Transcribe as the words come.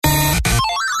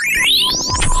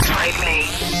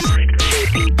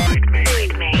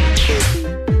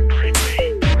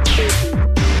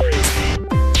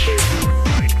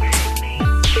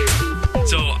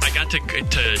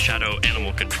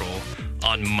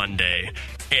Monday,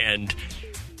 and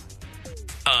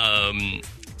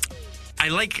I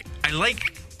like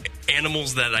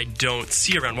animals that I don't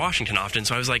see around Washington often,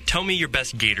 so I was like, tell me your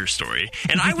best gator story.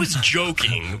 And I was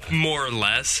joking, more or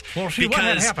less, Well, see, what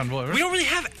had happened was... we don't really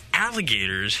have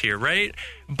alligators here, right?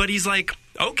 But he's like,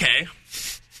 okay.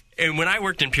 And when I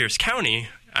worked in Pierce County,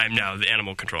 I'm now the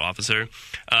animal control officer,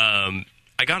 I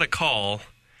got a call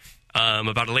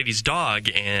about a lady's dog,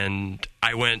 and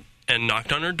I went and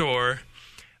knocked on her door,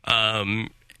 and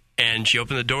she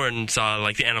opened the door and saw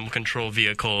like the animal control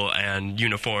vehicle and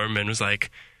uniform and was like,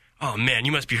 oh, man,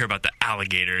 you must be here about the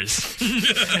alligators.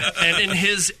 And in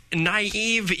his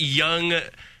naive young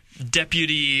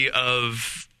deputy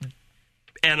of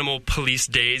animal police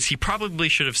days, he probably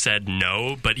should have said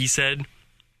no, but he said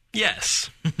yes.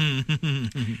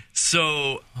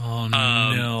 So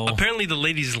apparently the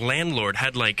lady's landlord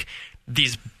had like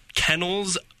these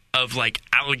kennels of like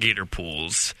alligator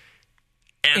pools.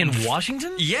 And in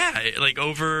Washington? Yeah, like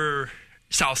over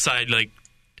south side, like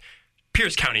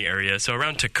Pierce County area, so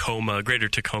around Tacoma, greater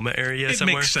Tacoma area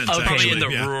somewhere. It makes sense, Probably actually. in the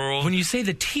Yeah. rural. When you say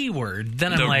the T word,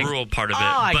 then I'm the like... rural part of it.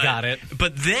 I got it.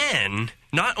 But then,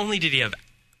 not only did he have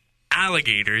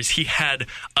alligators, he had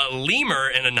a lemur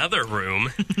in another room,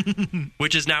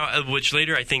 which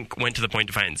later I think went to the Point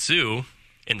Defiance Zoo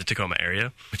in the Tacoma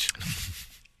area.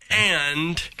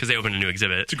 And because they opened a new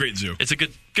exhibit, It's a great zoo. it's a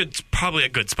good, probably a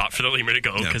good spot for the lemur to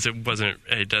go because it doesn't.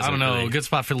 I don't know. Really- A good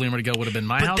spot for the lemur to go would have been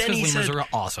my But house then because he lemurs said- are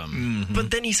awesome.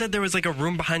 But then he said there was like a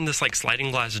room behind this like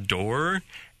sliding glass door,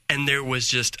 and there was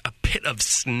just a pit of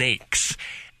snakes,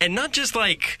 and not just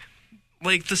like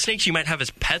the snakes you might have as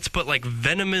pets, but like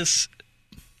venomous,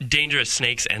 dangerous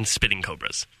snakes and spitting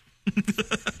cobras.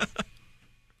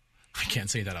 I can't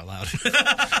say that out loud.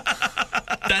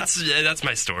 That's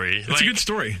my story. It's a good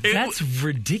story. That's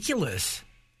ridiculous.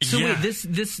 So Yeah. wait,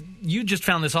 this you just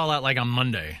found this all out like on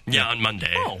Monday. Yeah, on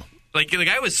Monday. Oh. Like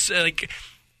I was like,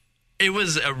 it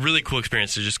was a really cool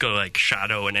experience to just go like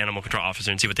shadow an animal control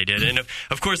officer and see what they did. And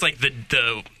of course, like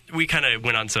we kind of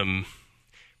went on some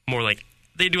more like,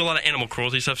 they do a lot of animal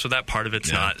cruelty stuff, so that part of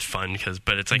it's not fun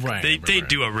but it's like they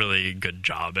do a really good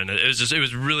job, and it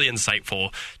was really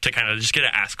insightful to kind of just get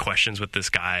to ask questions with this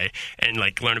guy and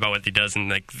like learn about what he does, and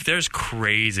like there's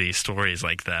crazy stories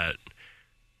like that.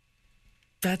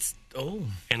 That's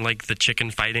And like the chicken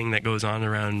fighting that goes on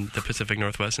around the Pacific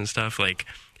Northwest and stuff, like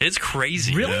it's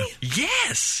crazy. Really?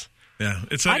 Yes. Yeah,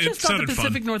 I just thought the sounded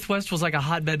Pacific fun. Northwest was like a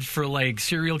hotbed for like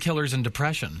serial killers and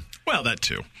depression. Well, that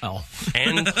too. Oh,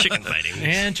 And chicken fighting.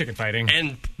 and chicken fighting,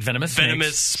 And venomous spitting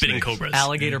Snakes. cobras.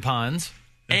 alligator ponds,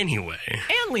 Anyway.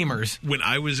 and lemurs. When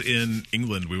I was in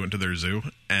England, we went to their zoo,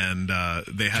 and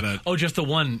they had Just the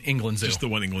one England zoo. just the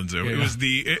one England zoo. Yeah. It was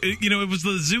it was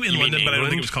the zoo in You mean London, but I don't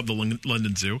think England? it was called the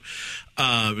London Zoo.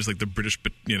 It was like the British,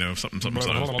 something. It was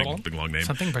a big long name.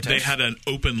 Something British. They had an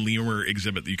open lemur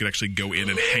exhibit that you could actually go in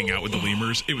and hang out with the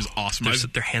lemurs. It was awesome.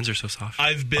 Their hands are so soft.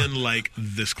 I've been like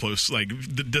this close, like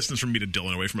the distance from me to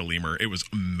Dylan away from a lemur. It was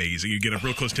amazing. You get up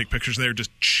real close, take pictures there,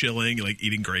 just chilling, like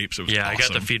eating grapes. It was Yeah, awesome. I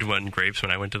got to feed one grapes when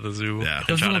I went to the zoo. Yeah. and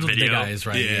Those are shot the a ones with the video. big eyes,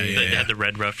 right? Yeah. They had the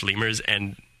red ruffed lemurs,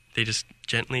 and they just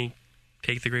gently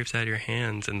take the grapes out of your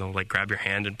hands, and they'll like grab your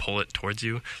hand and pull it towards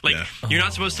you. Like you're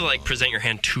not supposed to like present your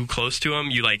hand too close to them.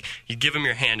 You give them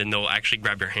your hand, and they'll actually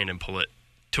grab your hand and pull it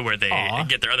to where they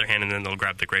get their other hand, and then they'll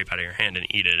grab the grape out of your hand and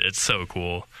eat it. It's so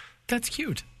cool, That's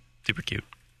cute. super cute.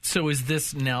 So is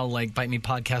this now like Bite Me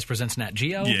Podcast presents Nat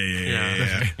Geo?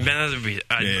 Yeah. Man, that would be.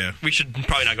 We should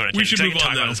probably not go into. We should move on,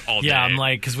 talk about though. this all day. Yeah, I'm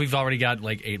like, because we've already got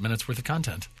like 8 minutes worth of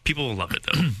content. People will love it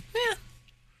though.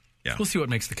 Yeah. We'll see what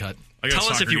makes the cut. I got Tell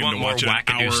a us soccer if you game want to more watch in an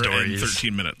wackadoo hour stories. and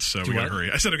 13 minutes, so we got to what?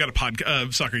 hurry. I said I've got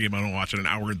a soccer game I want to watch in an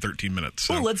hour and 13 minutes.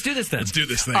 So Well, let's do this then. Let's do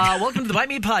this thing. Welcome to the Bite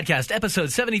Me Podcast,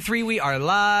 episode 73. We are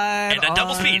live And at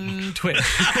double on speed. Twitch.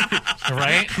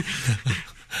 Right?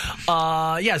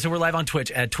 So we're live on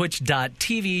Twitch at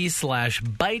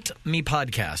twitch.tv/Bite Me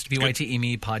Podcast. BYTE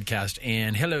Me Podcast.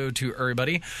 And hello to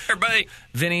everybody. Everybody,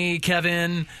 Vinny,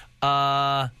 Kevin,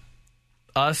 us,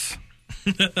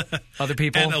 other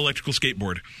people. and electrical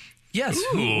skateboard. Yes.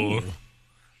 ooh, is that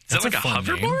That's like a a fun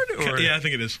hoverboard? Or? Yeah, I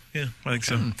think it is. Yeah, I think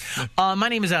so. My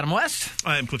name is Adam West.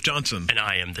 I am Cliff Johnson. And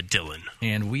I am the Dylan.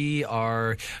 And we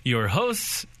are your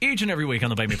hosts each and every week on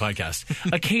the Bite Me Podcast.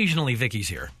 Occasionally, Vicky's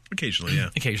here. Occasionally, yeah.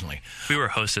 Occasionally. If we were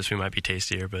hostess, we might be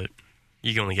tastier, but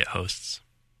you can only get hosts.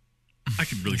 I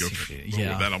could really go Let's for see.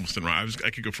 Yeah. that almost didn't right.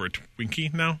 I could go for a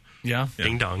Twinkie now. Yeah.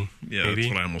 Ding dong. Yeah, maybe.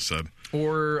 that's what I almost said.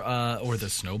 Or the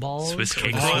snowballs. Swiss or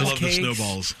cakes. the Oh, I Swiss love the cakes,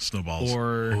 snowballs. Snowballs.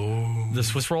 Or the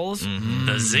Swiss rolls. Mm-hmm.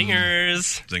 The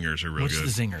zingers. Zingers are real What's good.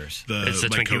 the zingers? It's the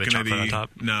Twinkie with chocolate on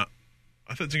top. No,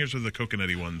 I thought zingers were the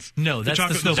coconutty ones. No, that's the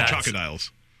those snowballs. are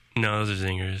chocodiles. No, those are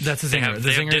zingers. That's a They zinger. have- the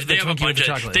they have- zinger is they the have a Twinkie with the bunch of-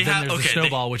 chocolate. they Then have- there's okay, the they-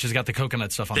 Snowball, which has got the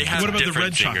coconut stuff on they it. have What about the red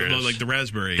different chocolate, zingers. like the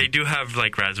raspberry? They do have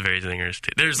like raspberry zingers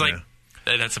too. There's like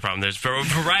that's the problem. There's a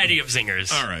variety of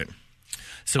zingers. All right.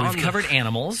 So we've covered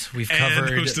animals. We've And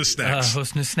covered Hostess snacks.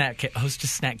 Hostess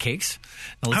snack cakes.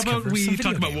 Now How let's about cover we some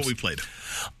talk video about games. what we played?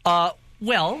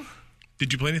 Well,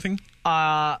 Did you play anything?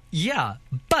 yeah,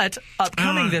 but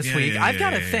upcoming this yeah, week, yeah, I've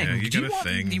got a yeah, thing. yeah. You Do got a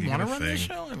thing. Do you You want to got a run this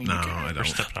thing. show? I mean, No, you can. I We're don't.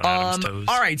 stepping on Adam's toes.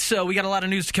 All right, so we got a lot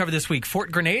of news to cover this week.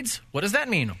 Fort Grenades, what does that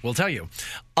mean? We'll tell you.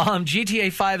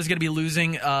 GTA 5 is going to be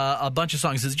losing a bunch of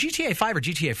songs. Is it GTA 5 or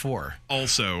GTA 4?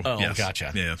 Also, Oh, yes.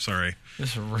 gotcha. Yeah, sorry.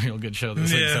 This is a real good show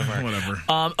this week so Yeah, far. whatever.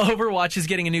 Overwatch is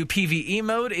getting a new PvE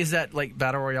mode. Is that like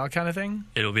Battle Royale kind of thing?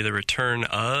 It'll be the return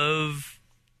of.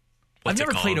 I've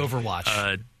never played called?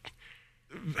 Overwatch.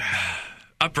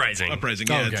 Uprising. Uprising.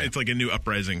 Oh, Yeah, okay. it's like a new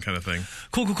Uprising kind of thing.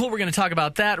 Cool. We're going to talk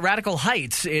about that. Radical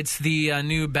Heights. It's the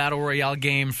new Battle Royale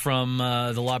game from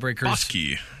the Lawbreakers.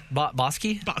 Bosky.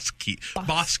 Bosky?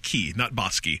 Bosky, not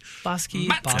Bosky.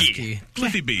 Bosky.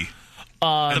 Cliffy B.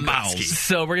 The Bowels.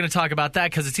 So we're going to talk about that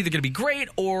because it's either going to be great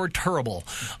or terrible.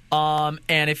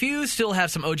 And if you still have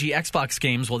some OG Xbox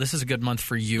games, well, this is a good month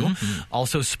for you. Mm-hmm.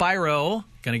 Also, Spyro,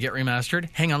 going to get remastered.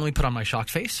 Hang on, let me put on my shocked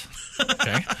face.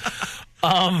 Okay.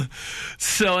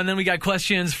 So, and then we got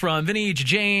questions from Vinny,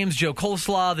 James, Joe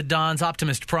Coleslaw, The Dons,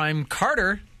 Optimist Prime,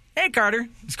 Carter. Hey, Carter.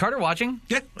 Is Carter watching?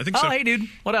 Yeah, I think Oh, so. hey, dude.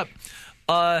 What up?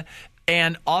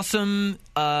 And awesome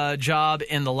job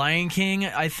in The Lion King,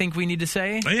 I think we need to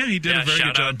say. Oh, yeah, he did Yeah, a very shout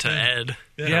good job. out to Ed.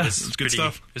 Yeah. It's good Pretty-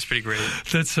 stuff. It's pretty great.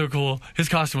 That's so cool. His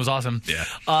costume was awesome. Yeah.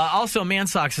 Also,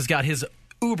 Mansox has got his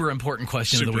uber important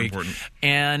question of the Super week. important.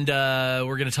 And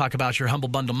we're going to talk about your Humble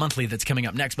Bundle Monthly that's coming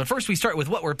up next. But first, we start with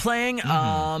what we're playing.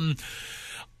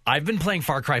 I've been playing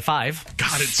Far Cry 5.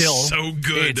 God, it's Still, so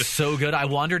good. It's so good. I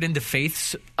wandered into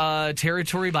Faith's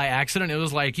territory by accident. It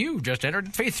was like, you just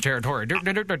entered Faith's territory. And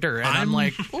I'm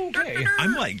like, okay.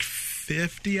 I'm like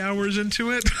 50 hours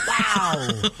into it. Wow.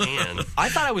 Man. I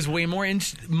thought I was way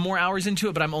more hours into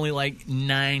it, but I'm only like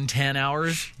 9-10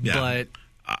 hours. Yeah. But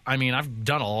I mean, I've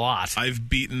done a lot. I've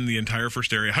beaten the entire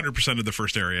first area, 100% of the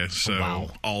first area. So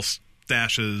Wow. all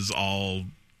stashes, all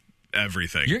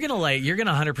everything. You're gonna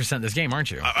 100% this game,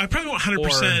 aren't you? I probably won't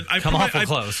 100%. Or come awful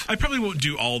close. I probably won't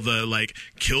do all the like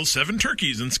kill 7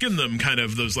 turkeys and skin them kind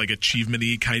of those like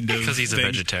achievement-y kind of. Because he's a things.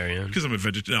 vegetarian. Because I'm a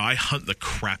vegetarian. No, I hunt the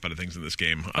crap out of things in this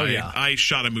game. Oh, yeah. I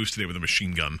shot a moose today with a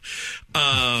machine gun.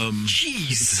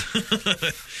 Jeez.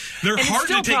 They're And it hard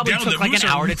still to take probably down. took The like moose an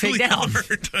are hour to take really down.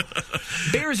 hard.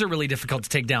 Bears are really difficult to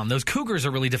take down. Those cougars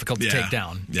are really difficult to Yeah. take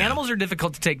down. Yeah. Animals are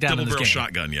difficult to take down Double in this barrel game.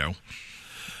 shotgun, yo.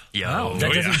 Yo. Oh,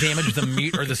 that doesn't damage the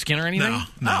meat or the skin or anything?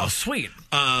 No. Oh, sweet.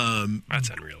 That's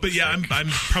unreal. But yeah, I'm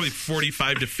probably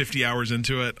 45 to 50 hours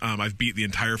into it. I've beat the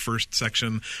entire first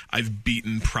section. I've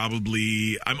beaten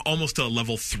I'm almost to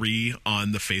level 3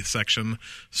 on the faith section.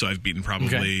 So I've beaten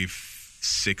probably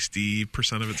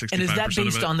 60% of it, 65% And is that of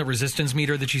based it. on the resistance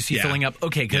meter that you see Yeah. filling up?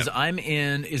 Okay, because Yeah. I'm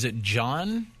in, is it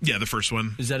John? Yeah, the first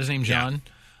one. Is that his name, John?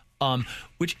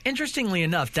 Which, interestingly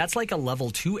enough, that's like a level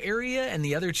 2 area, and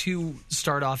the other two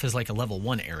start off as like a level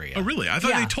 1 area. Oh, really? I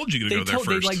thought they told you to go there first.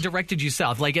 They like directed you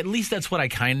south. Like, at least that's what I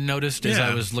kind of noticed as Yeah.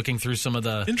 I was looking through some of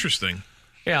the. Interesting.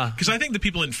 Yeah. Because I think the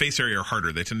people in face area are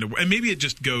harder. They tend to, and maybe it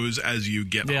just goes as you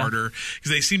get harder.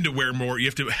 Because they seem to wear more. You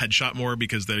have to headshot more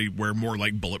because they wear more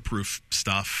like bulletproof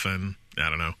stuff, and I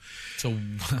don't know.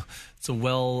 It's a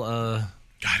well.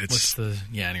 God,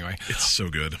 Anyway. it's so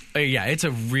good. Yeah, it's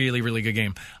a really, really good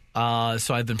game.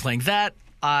 So I've been playing that.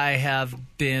 I have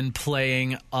been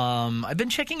playing. I've been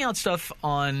checking out stuff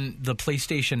on the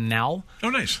PlayStation Now. Oh,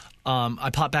 nice. I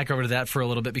popped back over to that for a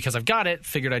little bit because I've got it.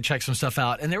 Figured I'd check some stuff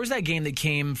out. And there was that game that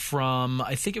came from,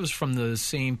 I think it was from the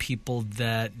same people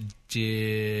that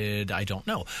did, I don't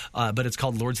know, but it's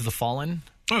called Lords of the Fallen.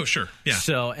 Oh, sure. Yeah.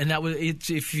 So, and that was,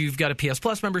 if you've got a PS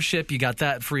Plus membership, you got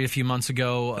that free a few months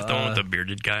ago. The one with the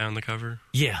bearded guy on the cover.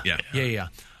 Yeah.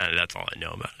 That's all I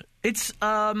know about it. It's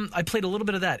I played a little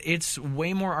bit of that. It's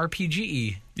way more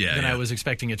RPG than I was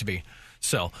expecting it to be.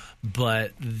 So,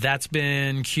 but that's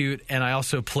been cute. And I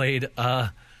also played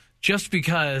just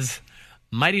because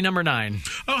Mighty Number 9.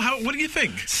 Oh, what do you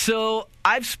think? So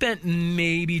I've spent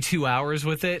maybe 2 hours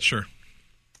with it. Sure.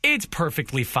 It's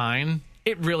perfectly fine.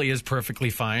 It really is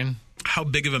perfectly fine. How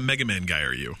big of a Mega Man guy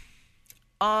are you?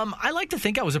 I like to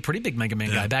think I was a pretty big Mega Man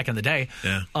guy back in the day.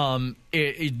 Yeah.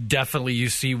 It definitely, you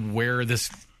see where this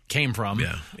came from.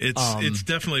 Yeah. It's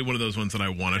definitely one of those ones that I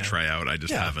want to try out. I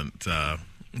just haven't.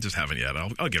 Just haven't yet. I'll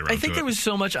get around to it. I think there was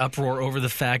so much uproar over the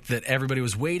fact that everybody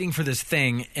was waiting for this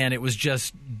thing, and it was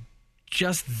just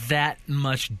that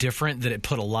much different that it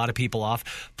put a lot of people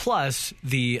off. Plus,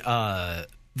 the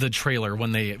the trailer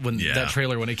when that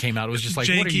trailer when it came out. It was just like,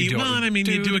 janky. What are you doing? Well, I mean,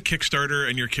 dude? you do a Kickstarter,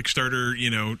 and your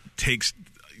Kickstarter, takes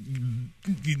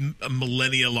a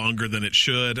millennia longer than it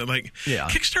should. Like,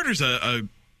 Kickstarter's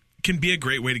can be a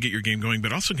great way to get your game going,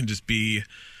 but also can just be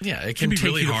it can be take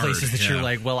really you to hard. places that you're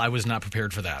like, well, I was not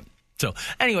prepared for that. So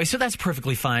anyway, so that's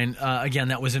perfectly fine. Again,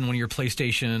 that was in one of your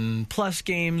PlayStation Plus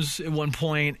games at one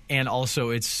point, and also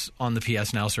it's on the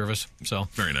PS Now service. So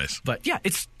very nice. But yeah,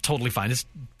 it's totally fine. It's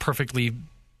perfectly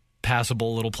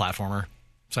passable little platformer,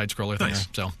 side scroller thing. Nice.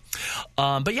 So,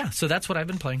 but yeah, so that's what I've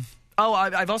been playing. Oh,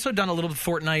 I've also done a little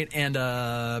Fortnite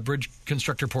and Bridge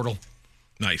Constructor Portal.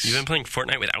 Nice. You've been playing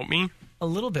Fortnite without me? A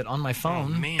little bit on my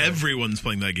phone. Oh, man. Everyone's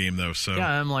playing that game, though. So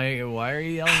yeah, I'm like, why are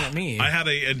you yelling at me? I had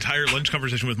an entire lunch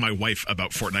conversation with my wife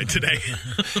about Fortnite today.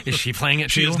 Is she playing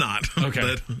it too? She is not. Okay.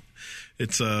 But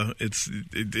it's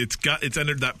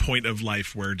entered that point of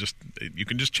life where you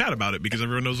can just chat about it because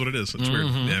everyone knows what it is. It's weird.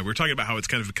 Yeah, we're talking about how it's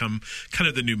kind of become kind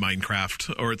of the new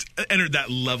Minecraft, or it's entered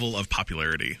that level of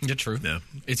popularity. Yeah, true. Yeah,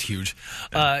 it's huge.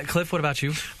 Cliff, what about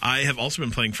you? I have also been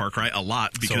playing Far Cry a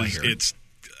lot because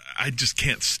I just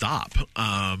can't stop.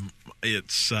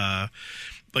 It's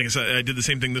like I said, I did the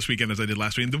same thing this weekend as I did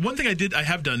last week. And the one thing I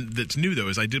have done that's new though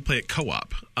is I did play it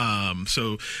co-op.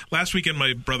 So last weekend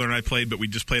my brother and I played, but we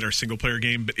just played our single player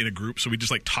game, but in a group. So we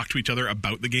just like talked to each other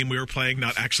about the game we were playing,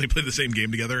 not actually play the same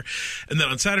game together. And then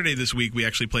on Saturday this week we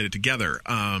actually played it together.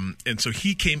 And so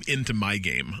he came into my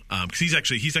game because he's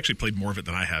actually played more of it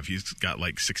than I have. He's got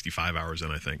like 65 hours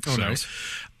in, I think. Oh, so, nice.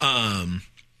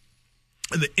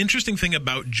 And the interesting thing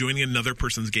about joining another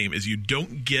person's game is you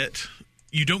don't get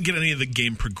any of the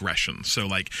game progression. So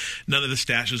like none of the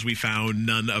stashes we found,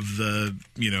 none of the,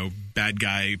 bad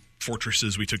guy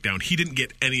fortresses we took down. He didn't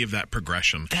get any of that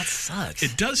progression. That sucks.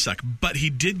 It does suck, but he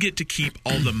did get to keep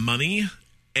all the money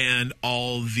and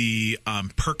all the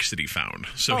perks that he found.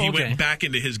 So he went back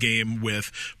into his game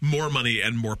with more money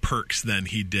and more perks than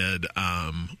he did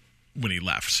when he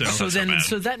left. Does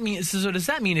that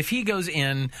mean if he goes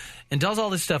in and does all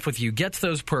this stuff with you, gets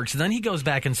those perks, then he goes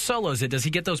back and solos it, does he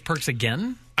get those perks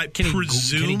again? Can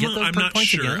he get those I'm not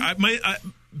sure. Again?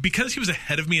 Because he was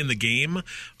ahead of me in the game,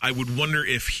 I would wonder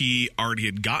if he already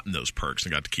had gotten those perks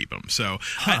and got to keep them. So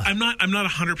I'm not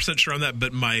 100% sure on that,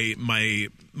 but my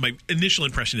initial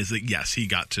impression is that yes, he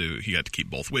got to keep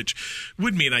both, which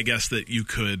would mean I guess that you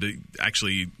could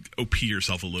actually OP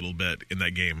yourself a little bit in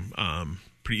that game.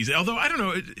 Pretty easy. Although I don't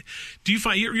know, do you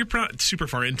find you're super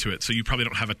far into it, so you probably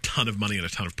don't have a ton of money and a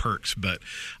ton of perks? But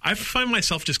I find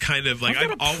myself just kind of like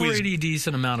I've got a pretty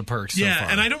decent amount of perks. Yeah, so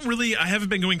far. and I haven't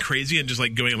been going crazy and just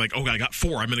like going like, oh, I got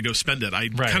 4, I'm going to go spend it. I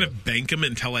kind of bank them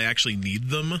until I actually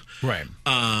need them. Right.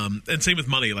 And same with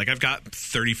money. Like I've got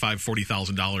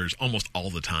 $35,000-$40,000 almost all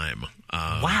the time.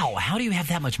 Wow, how do you have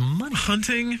that much money?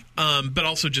 Hunting, but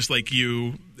also just like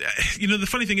the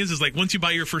funny thing is like once you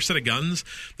buy your first set of guns,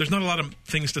 there's not a lot of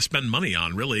things to spend money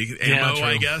on, really. Ammo,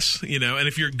 I guess, and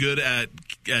if you're good at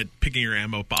picking your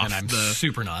ammo off, and I'm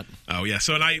super not. Oh yeah,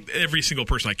 so every single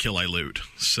person I kill, I loot.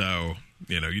 So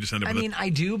you just end up. I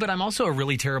do, but I'm also a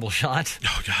really terrible shot.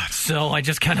 Oh god! So I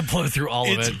just kind of blow through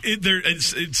all of it.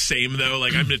 It's same though.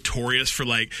 Like I'm notorious for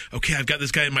like, okay, I've got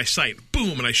this guy in my sight,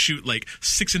 boom, and I shoot like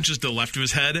 6 inches to the left of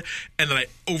his head, and then I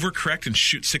overcorrect and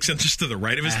shoot 6 inches to the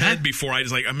right of his head before I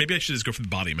just like maybe I should just go for the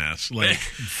body mass. Like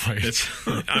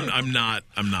I'm not.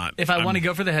 If I want to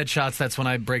go for the headshots, that's when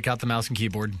I break out the mouse and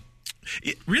keyboard.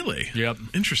 Really? Yep.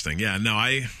 Interesting. Yeah. No,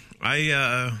 I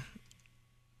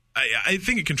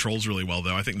think it controls really well,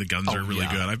 though. I think the guns are really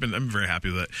good. I'm very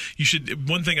happy with it. You should.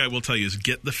 One thing I will tell you is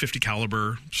get the 50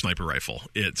 caliber sniper rifle.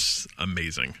 It's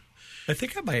amazing. I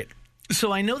think I might.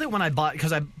 So I know that when I bought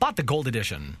the gold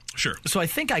edition. Sure. So I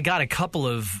think I got a couple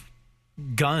of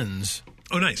guns.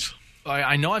 Oh, nice.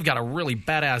 I know I've got a really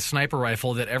badass sniper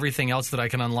rifle that everything else that I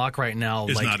can unlock right now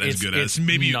is not as good as.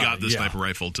 Maybe you got the sniper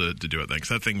rifle to do it then, because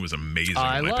that thing was amazing.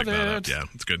 I love that it. Up. Yeah,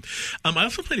 it's good. I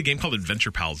also played a game called Adventure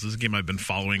Pals. This is a game I've been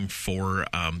following for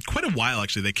quite a while,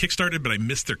 actually. They kickstarted, but I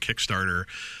missed their Kickstarter.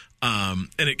 And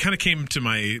it kind of came to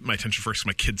my attention first.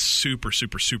 My kid's super,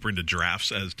 super, super into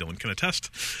giraffes, as Dylan can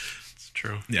attest.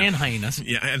 True. Yeah. And hyenas.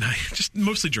 Yeah, and just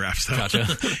mostly giraffes, though. Gotcha.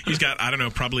 He's got, I don't know,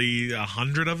 probably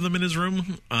 100 of them in his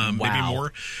room, maybe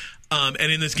more.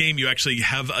 And in this game, you actually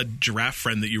have a giraffe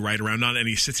friend that you ride around on, and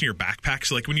he sits in your backpack.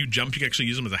 So, like, when you jump, you can actually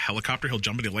use him as a helicopter. He'll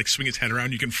jump and he'll, like, swing his head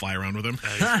around. You can fly around with him.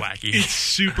 That is wacky. It's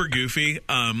super goofy.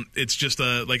 It's just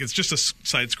a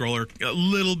side scroller. A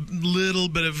little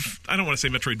bit of, I don't want to say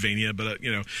Metroidvania, but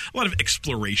a lot of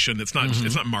exploration. It's not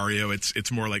it's not Mario. It's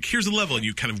more like here's a level, and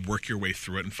you kind of work your way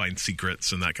through it and find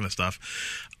secrets and that kind of stuff.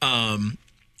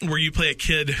 Where you play a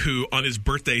kid who, on his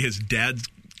birthday, his dad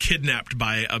kidnapped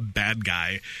by a bad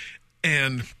guy,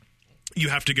 and you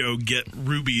have to go get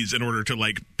rubies in order to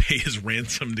like pay his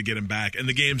ransom to get him back. And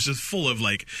the game's just full of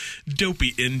like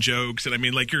dopey in-jokes. And I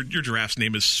mean, like your giraffe's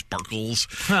name is Sparkles.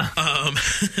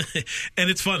 And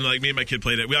it's fun. Like me and my kid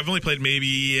played it. I've only played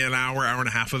maybe an hour and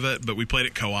a half of it, but we played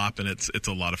it co-op, and it's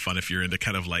a lot of fun if you're into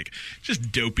kind of like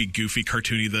just dopey, goofy,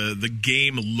 cartoony. The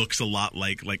game looks a lot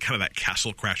like kind of that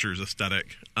Castle Crashers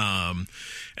aesthetic. And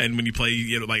when you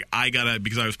play, like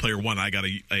because I was player one, I got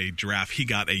a giraffe. He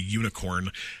got a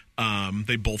unicorn.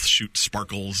 They both shoot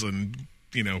sparkles and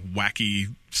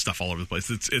wacky stuff all over the place.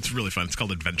 It's really fun. It's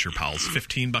called Adventure Pals.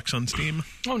 $15 on Steam.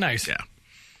 Oh, nice. Yeah,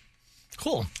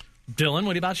 cool. Dylan,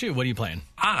 what about you? What are you playing?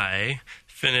 I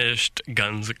finished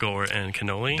Guns, Gore, and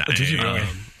Cannoli. Oh, did you really?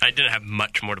 I didn't have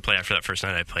much more to play after that first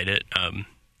night I played it.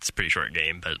 It's a pretty short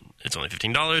game, but it's only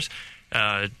 $15.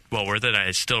 Well worth it.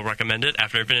 I still recommend it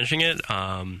after finishing it.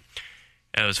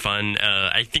 It was fun.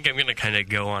 I think I'm going to kind of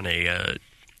go on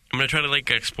I'm going to try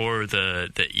to explore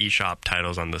the eShop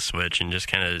titles on the Switch and just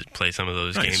kind of play some of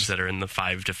those games that are in the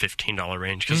 $5 to $15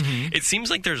 range, because it seems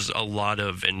like there's a lot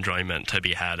of enjoyment to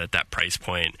be had at that price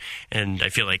point. And I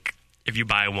feel like if you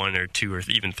buy one or two or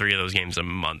even three of those games a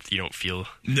month, you don't feel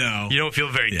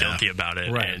very guilty about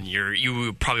it, right. And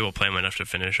you probably will play them enough to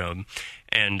finish them.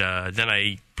 And then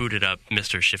I booted up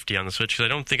Mr. Shifty on the Switch because I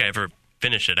don't think I ever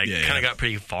finished it. I kind of got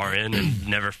pretty far in and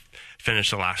never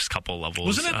finished the last couple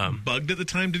levels. Wasn't it bugged at the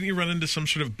time? Didn't you run into some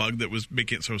sort of bug that was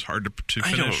making it so it was hard to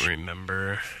finish? I don't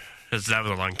remember, because that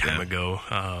was a long time ago.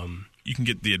 You can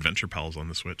get the Adventure Pals on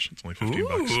the Switch. It's only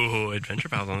 $15. Ooh, Adventure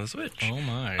Pals on the Switch. Oh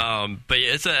my! But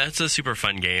it's a super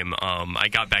fun game. I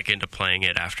got back into playing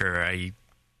it after I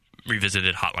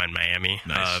revisited Hotline Miami.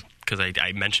 Nice. Because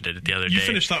I mentioned it the other day. You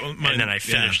finished that one, and then I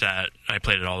finished that. I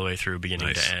played it all the way through,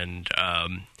 beginning to end.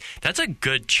 That's a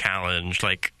good challenge.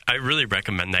 I really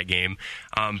recommend that game.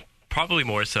 Probably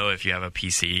more so if you have a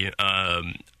PC.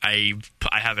 I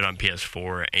have it on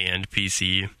PS4 and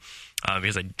PC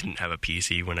because I didn't have a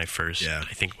PC when I first.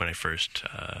 I think when I first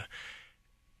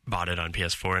bought it on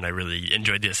PS4, and I really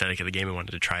enjoyed the aesthetic of the game and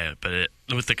wanted to try it. But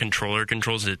with the controller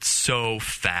controls, it's so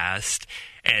fast,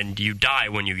 and you die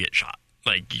when you get shot.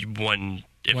 If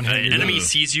an enemy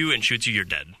sees you and shoots you, you're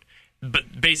dead.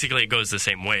 But basically, it goes the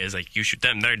same way as you shoot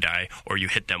them, they die, or you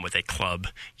hit them with a club,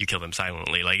 you kill them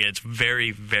silently. It's very,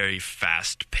 very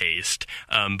fast paced.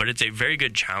 But it's a very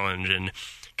good challenge, and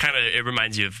kind of it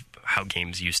reminds you of how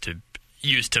games used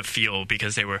to feel,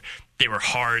 because they were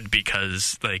hard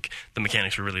because the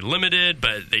mechanics were really limited,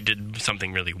 but they did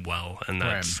something really well, and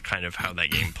that's kind of how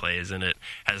that game plays. And it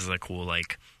has the cool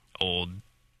old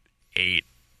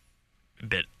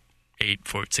 8-bit,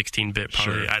 16-bit,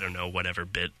 probably. Sure. I don't know, whatever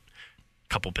bit,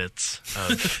 couple bits.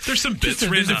 There's some bits,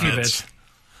 there's a few bits.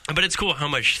 But it's cool how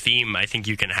much theme I think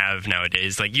you can have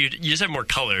nowadays. You just have more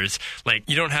colors.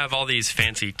 You don't have all these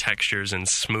fancy textures and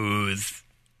smooth,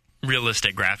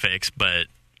 realistic graphics, but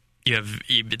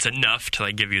it's enough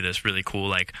to give you this really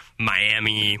cool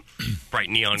Miami bright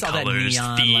neon colors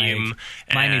theme,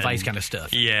 Miami Vice kind of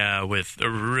stuff. Yeah, with a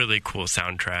really cool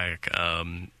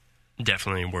soundtrack.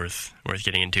 Definitely worth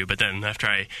getting into. But then after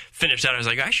I finished that, I was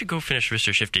like, I should go finish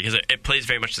Mr. Shifty, because it plays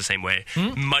very much the same way.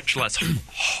 Much less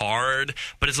hard,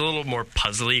 but it's a little more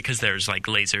puzzly because there's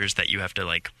lasers that you have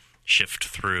to shift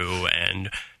through and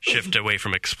shift away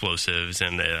from explosives,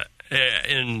 and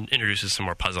introduces some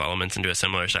more puzzle elements into a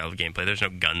similar style of gameplay. There's no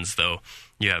guns, though.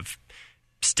 You have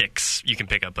sticks. You can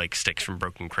pick up sticks from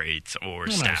broken crates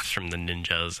or staffs from the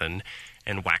ninjas and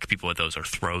whack people with those or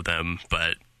throw them,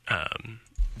 but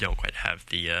don't quite have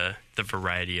the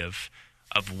variety of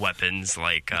weapons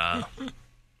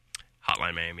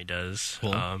Hotline Miami does.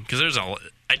 Because there's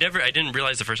I didn't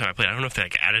realize the first time I played. I don't know if they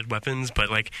added weapons, but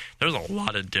there was a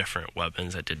lot of different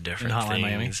weapons that did different things.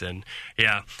 Miami. And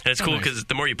it's cool because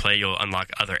the more you play, you'll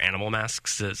unlock other animal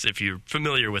masks. If you're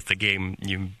familiar with the game,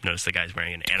 you notice the guy's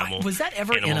wearing an animal. Was that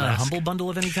ever in a Humble Bundle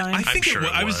of any kind? I think it was.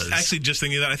 I was actually just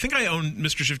thinking that. I think I own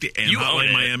Mr. Shifty and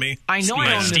Hotline Miami. I know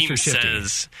I own Mr.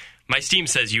 Shifty. My Steam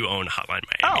says you own Hotline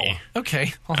Miami. Oh,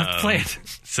 okay. I'll have to play it.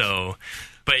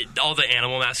 But all the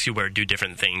animal masks you wear do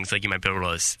different things. You might be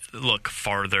able to look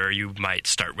farther. You might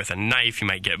start with a knife. You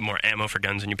might get more ammo for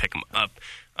guns when you pick them up.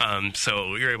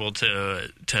 So you're able to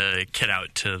kit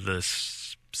out to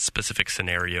this specific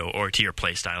scenario or to your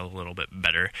play style a little bit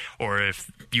better. Or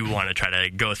if you want to try to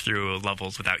go through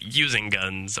levels without using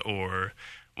guns or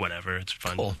whatever, it's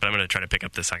fun. Cool. But I'm going to try to pick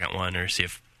up the second one or see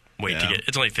if to get.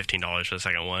 It's only $15 for the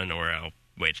second one, or I'll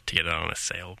wait to get it on a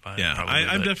sale.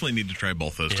 I definitely need to try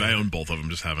both those. I own both of them,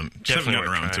 just haven't gotten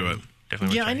around to it.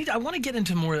 Definitely. Yeah, I want to get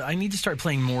into more. I need to start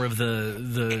playing more of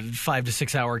the 5 to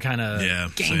 6 hour kind of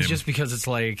games, same. just because it's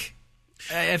like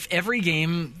if every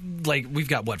game, like we've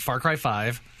got Far Cry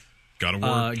 5, God of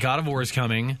War, God of War is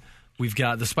coming. We've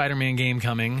got the Spider-Man game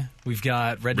coming. We've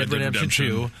got Red Dead Redemption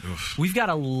 2. Oof. We've got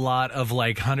a lot of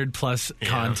 100+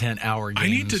 content hour games. I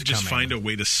need to just coming. find a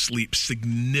way to sleep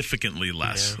significantly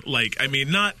less.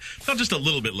 Not just a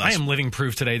little bit less. I am living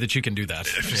proof today that you can do that.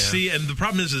 See, and the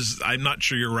problem is I'm not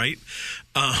sure you're right.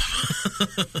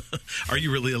 Are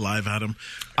you really alive, Adam?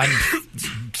 I'm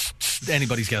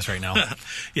anybody's guess right now.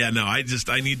 Yeah, no, I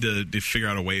need to figure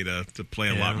out a way to play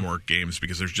a lot more games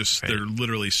because there's just there are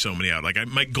literally so many out. Like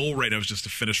my goal right now is just to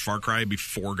finish Far Cry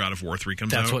before God of War 3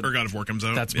 comes out, or God of War comes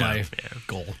out. That's my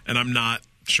goal. And I'm not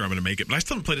sure I'm going to make it, but I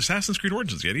still haven't played Assassin's Creed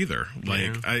Origins yet either.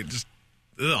 I just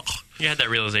ugh. You had that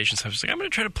realization, so I was like, I'm going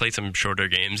to try to play some shorter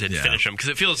games and finish them because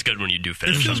it feels good when you do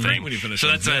finish something. Great when you finish so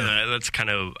them. that's kind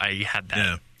of I had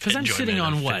that because I'm sitting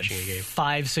on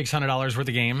 $500-$600 worth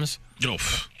of games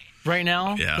right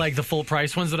now, like the full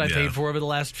price ones that I paid for over the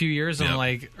last few years,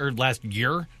 and or last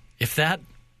year, if that.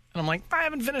 And I'm like, I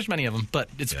haven't finished many of them, but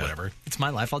it's whatever. It's my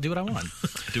life. I'll do what I want.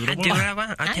 Do what I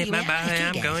want. I take my body.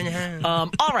 I'm going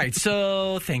home. All right.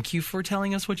 So thank you for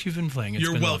telling us what you've been playing.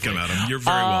 You're welcome, Adam. You're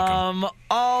very welcome.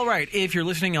 All right. If you're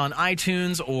listening on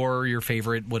iTunes or your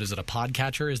favorite, what is it, a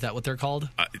podcatcher? Is that what they're called?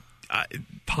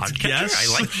 Podcatcher? Yes.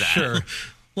 I like that. Sure.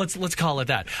 Let's call it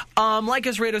that. Like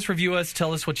us, rate us, review us,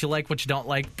 tell us what you like, what you don't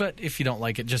like. But if you don't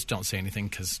like it, just don't say anything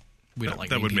because we don't like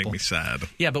that. Would people. make me sad.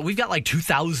 Yeah, but we've got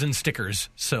 2,000 stickers,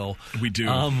 so we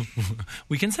do.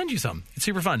 We can send you some. It's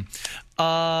super fun.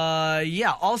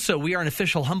 Also, we are an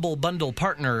official Humble Bundle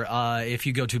partner. If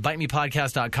you go to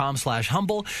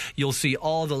bitemepodcast.com/humble, you'll see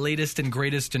all the latest and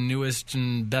greatest and newest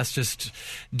and bestest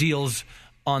deals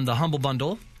on the Humble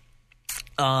Bundle.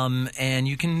 And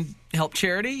you can help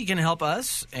charity, you can help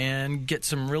us, and get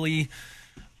some really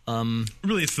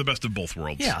it's the best of both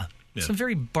worlds. Yeah. Some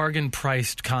very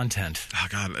bargain-priced content. Oh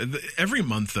God! Every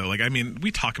month, though,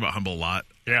 we talk about Humble a lot.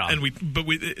 Yeah. And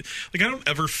I don't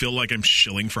ever feel like I'm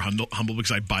shilling for Humble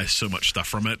because I buy so much stuff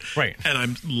from it. Right. And I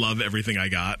love everything I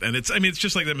got. And it's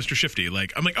just like that Mr. Shifty. I'm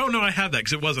like, oh no, I had that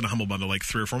because it was in a Humble Bundle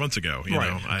 3 or 4 months ago. You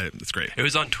know, it's great. It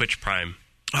was on Twitch Prime.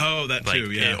 Oh, that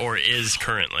too. Yeah. Or is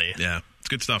currently. Yeah. It's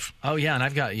good stuff. Oh yeah, and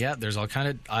I've got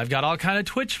all kind of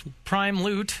Twitch Prime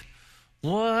loot.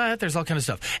 What? There's all kind of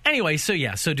stuff. Anyway, so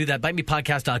do that.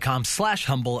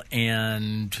 bitemepodcast.com/humble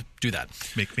and do that.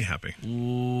 Make me happy.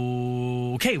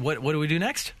 Okay, what do we do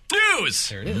next? News!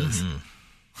 There it is.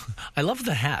 Mm-hmm. I love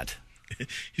the hat.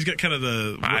 He's got kind of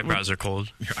the... My eyebrows are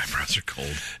cold. Your eyebrows are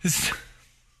cold.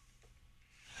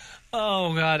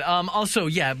 Oh, God. Also,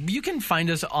 you can find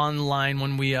us online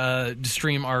when we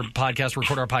stream our podcast,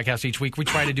 record our podcast each week. We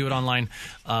try to do it online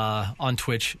on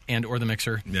Twitch and or the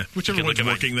Mixer. Yeah, whichever one's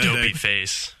working that dopey day.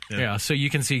 Face. Yeah, so you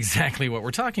can see exactly what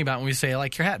we're talking about when we say, I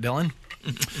like your hat, Dylan.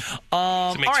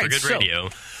 It makes for good radio.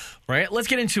 Right, let's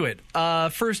get into it.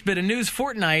 First bit of news,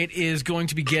 Fortnite is going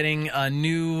to be getting a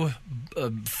new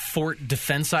fort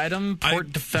defense item. I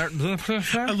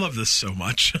love this so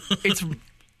much. It's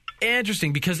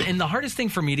interesting because the hardest thing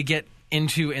for me to get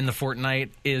into in the Fortnite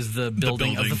is the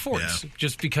building of the forts.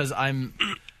 Just because I'm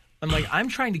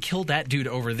trying to kill that dude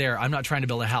over there. I'm not trying to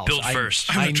build a house. Build first.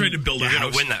 I'm not trying to build a house. You're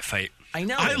going to win that fight. I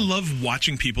know. I love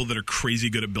watching people that are crazy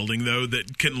good at building, though,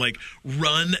 that can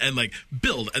run and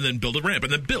build and then build a ramp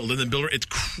and then build and then build. It's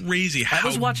crazy how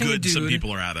good some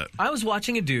people are at it. I was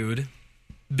watching a dude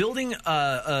building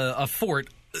a fort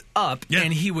up,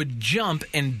 and he would jump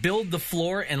and build the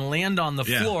floor and land on the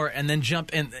floor and then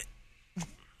jump in.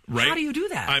 Right? How do you do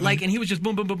that? And he was just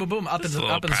boom, boom, boom, boom, boom up in the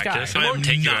sky. It won't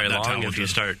take you very long if you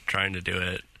start trying to do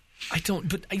it. I don't,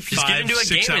 but just get into a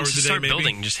game and just start maybe?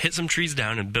 building. Just hit some trees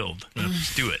down and build.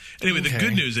 Just do it. Anyway, the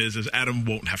good news is Adam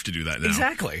won't have to do that now.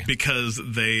 Exactly. Because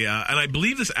they, and I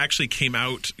believe this actually came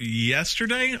out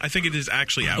yesterday. I think it is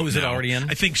actually out. Oh, is it now. already in?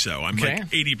 I think so. I'm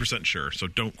 80% sure, so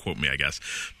don't quote me, I guess.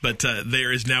 But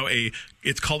there is now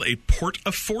it's called a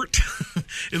Port-a-Fort.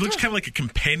 It looks kind of like a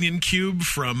companion cube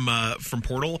from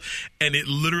Portal, and it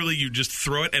literally, you just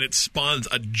throw it and it spawns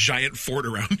a giant fort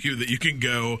around you that you can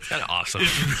go. That's awesome.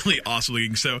 It's really awesome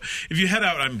looking. So if you head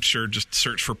out, I'm sure just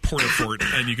search for Port-a-Fort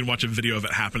and you can watch a video of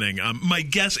it happening. My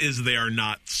guess is they are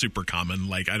not super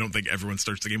common. I don't think everyone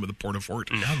starts the game with a Port-a-Fort.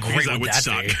 How great that would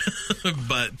suck.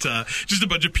 But just a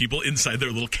bunch of people inside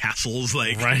their little castles,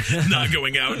 not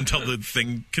going out until the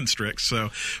thing constricts.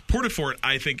 So Port-a-Fort,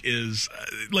 I think, is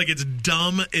it's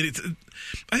dumb.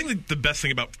 I think the best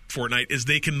thing about Fortnite is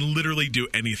they can literally do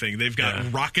anything. They've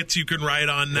got rockets you can ride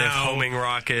on now. They have homing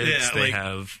rockets. Yeah, they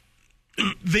have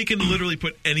they can literally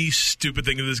put any stupid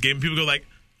thing into this game. People go like,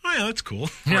 oh, yeah, that's cool.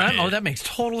 Yeah, right. Oh, that makes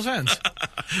total sense.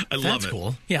 I love it. That's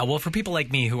cool. Yeah, well, for people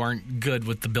like me who aren't good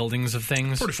with the buildings of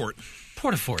things. Port-a-fort.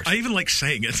 I even like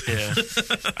saying it. Yeah.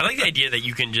 I like the idea that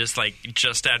you can just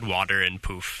add water and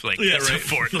poof. Like, yeah, it's right. a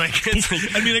fort. Like,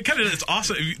 I mean, it's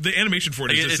awesome. The animation for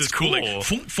it is just it's cool. Like,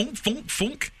 funk, funk, funk,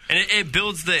 funk. And it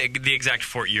builds the exact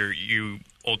fort you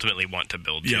ultimately want to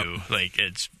build too. Like,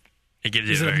 it gives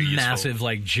you a very massive,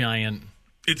 useful... giant...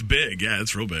 It's big. Yeah,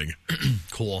 it's real big.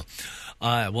 Cool.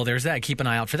 Well, there's that. Keep an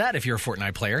eye out for that if you're a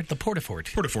Fortnite player. The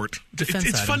Port-a-fort. Port-a-fort. Defense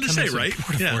it's fun to say, right?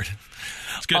 Port-a-fort. Yeah.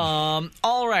 It's good.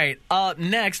 All right.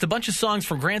 Next, a bunch of songs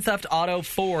from Grand Theft Auto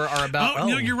 4 are about... Oh,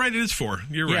 no, you're right. It is 4.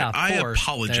 You're right. Yeah, 4. I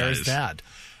apologize. There's that.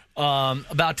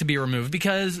 About to be removed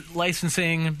because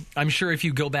licensing, I'm sure if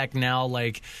you go back now,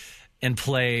 and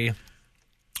play...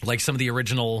 some of the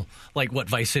original,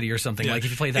 Vice City or something. Yeah. If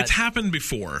you play that... It's happened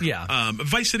before. Yeah.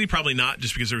 Vice City probably not,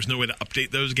 just because there was no way to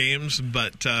update those games,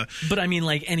 but... But I mean,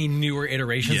 any newer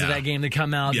iterations of that game that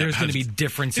come out, there's going to be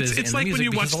differences It's in like the when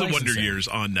music you watch the licensing. Wonder Years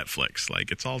on Netflix.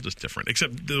 It's all just different.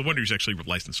 Except the Wonder Years actually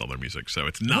licensed all their music, so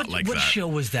it's not like that. What show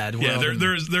was that? Yeah,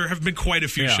 there have been quite a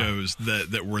few shows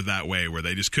that were that way, where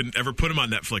they just couldn't ever put them on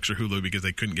Netflix or Hulu because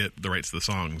they couldn't get the rights to the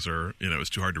songs, or, it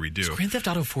was too hard to redo. Was Grand Theft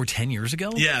Auto 4 10 years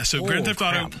ago? Yeah, so Grand Theft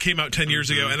Auto came out 10 years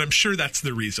ago, and I'm sure that's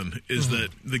the reason, is that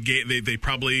the game, they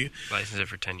probably... licensed it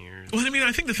for 10 years. Well, I mean,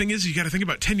 I think the thing is, you got to think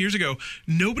about 10 years ago,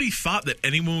 nobody thought that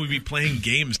anyone would be playing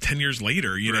games 10 years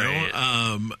later,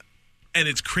 know? And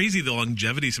it's crazy the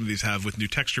longevity some of these have with new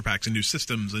texture packs and new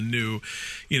systems and new,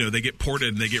 they get ported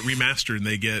and they get remastered and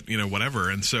they get, whatever.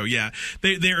 And so, yeah,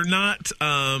 they're not,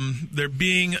 they're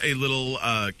being a little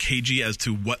cagey as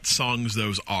to what songs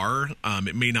those are.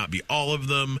 It may not be all of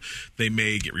them. They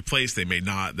may get replaced. They may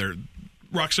not.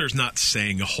 Rockstar's not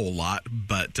saying a whole lot,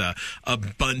 but a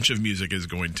bunch of music is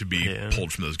going to be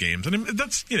pulled from those games. And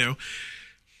that's,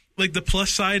 the plus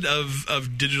side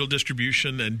of digital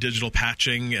distribution and digital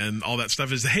patching and all that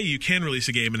stuff is, hey, you can release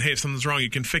a game, and hey, if something's wrong, you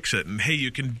can fix it, and hey,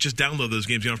 you can just download those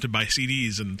games. You don't have to buy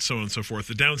CDs and so on and so forth.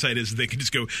 The downside is they can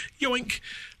just go yoink.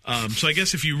 So I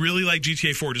guess if you really like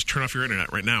GTA 4, just turn off your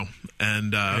internet right now,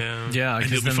 and and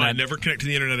you'll be fine. Never connect to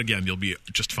the internet again. You'll be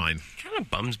just fine. It kind of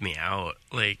bums me out.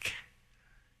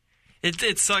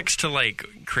 It sucks to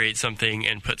create something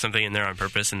and put something in there on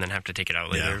purpose and then have to take it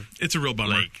out later. Yeah, it's a real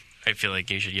bummer. I feel like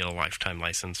you should get a lifetime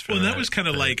license for that. Well, that was kind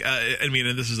of and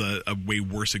this is a way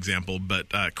worse example, but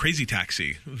Crazy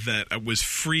Taxi, that was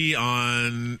free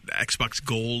on Xbox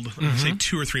Gold, say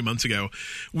 2 or 3 months ago,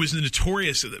 was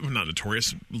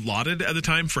lauded at the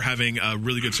time for having a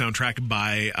really good soundtrack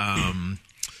by,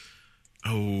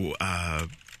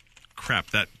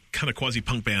 that kind of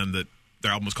quasi-punk band that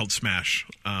their album was called Smash.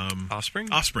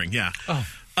 Offspring? Offspring, yeah. Oh.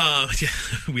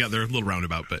 They're a little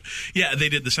roundabout, but yeah, they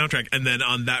did the soundtrack, and then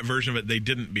on that version of it, they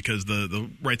didn't because the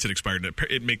rights had expired.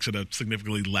 It makes it a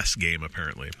significantly less game,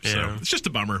 apparently. Yeah. So it's just a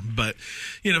bummer. But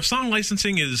song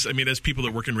licensing is, as people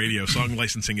that work in radio, song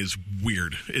licensing is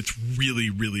weird. It's really,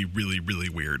 really, really, really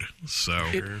weird. So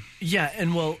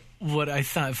and what I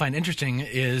find interesting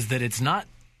is that it's not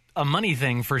a money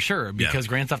thing for sure, because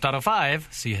Grand Theft Auto 5,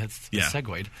 it's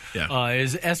segued,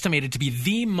 is estimated to be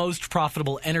the most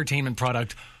profitable entertainment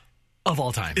product of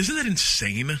all time. Isn't that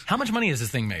insane? How much money has this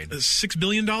thing made? $6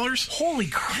 billion? Holy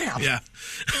crap! Yeah.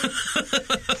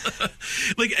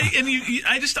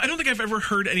 I don't think I've ever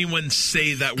heard anyone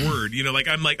say that word.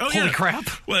 I'm like, oh yeah, holy crap.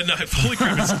 Well, no, holy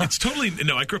crap. It's totally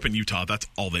no. I grew up in Utah. That's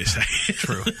all they say.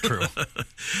 True.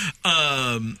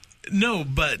 No,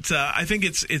 but I think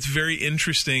it's very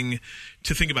interesting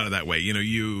to think about it that way.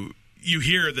 You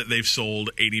hear that they've sold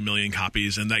 80 million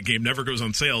copies, and that game never goes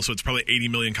on sale, so it's probably 80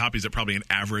 million copies at probably an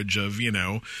average of, say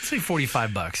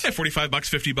 $45. Yeah, $45,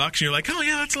 $50, and you're like, oh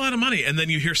yeah, that's a lot of money. And then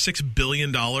you hear $6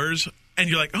 billion, and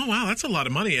you're like, oh wow, that's a lot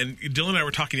of money. And Dylan and I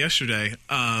were talking yesterday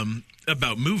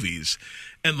about movies.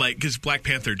 And because Black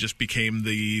Panther just became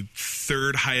the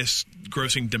third highest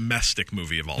grossing domestic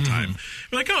movie of all time.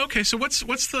 You're like, oh, okay. So what's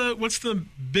the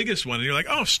biggest one? And you're like,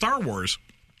 oh, Star Wars.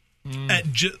 Is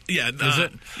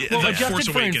it? Well,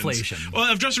 adjusted for inflation.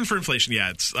 Well, adjusted for inflation, yeah,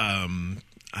 it's Gone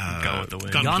with the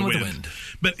Wind. Gone with the Wind.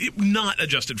 But not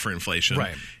adjusted for inflation.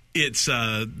 Right. It's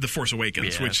The Force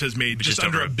Awakens, which has made just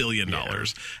under $1 billion.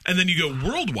 And then you go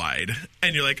worldwide,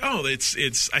 and you're like, oh, it's.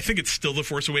 I think it's still The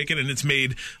Force Awakens, and it's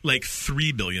made like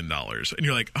 $3 billion. And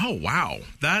you're like, oh wow,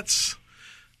 that's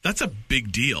a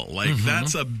big deal.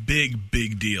 That's a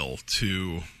big deal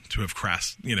to have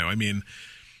crashed.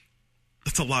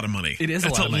 That's a lot of money. It is a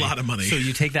lot of money. So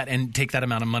you take that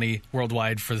amount of money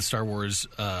worldwide for the Star Wars,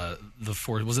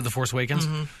 was it The Force Awakens?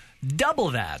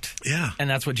 double that. Yeah. And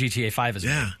that's what GTA 5 is.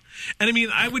 Yeah. And I mean,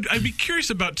 I'd be curious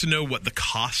to know what the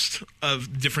cost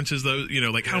of differences, though. You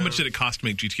know, like how much did it cost to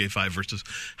make GTA 5 versus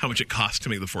how much it cost to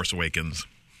make The Force Awakens?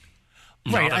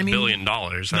 Right, $1 billion.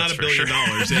 That's not $1 billion. Sure.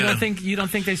 Yeah. You don't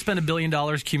think they spent $1 billion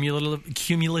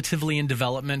cumulatively in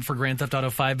development for Grand Theft Auto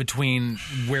 5 between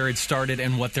where it started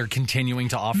and what they're continuing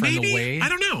to offer in the way? I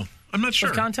don't know. I'm not sure.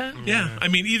 Of content? Yeah. I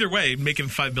mean, either way, making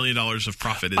 $5 billion of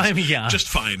profit is just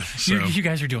fine. So. You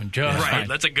guys are doing just fine.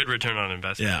 That's a good return on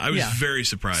investment. Yeah, I was very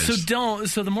surprised.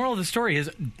 So the moral of the story is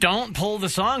don't pull the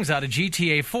songs out of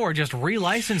GTA 4. Just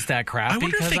relicense that crap. I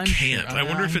wonder if they can't. Sure, I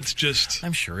wonder if it's just...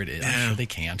 I'm sure it is. Yeah. I'm sure they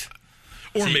can't.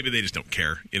 Or maybe they just don't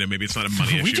care. You know, maybe it's not a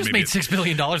money issue. We just made $6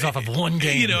 billion off of one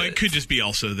game. You know, it could just be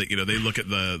also that, you know, they look at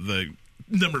the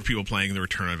number of people playing, the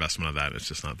return on investment of that, it's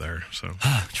just not there. So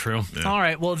True. Yeah. All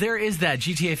right. Well, there is that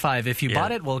GTA 5. If you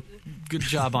bought it, well, good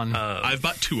job on. I've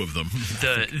bought 2 of them.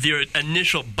 The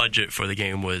initial budget for the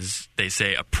game was, they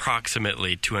say,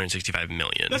 approximately $265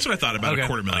 million. That's what I thought, about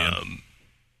 $250,000.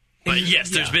 But yes,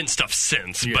 there's been stuff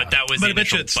since. Yeah. But that was the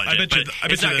initial budget. I bet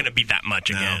it's not going to be that much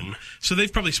again. So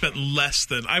they've probably spent less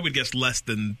than, I would guess, less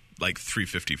than like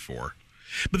 $354.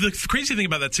 But the crazy thing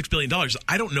about that $6 billion,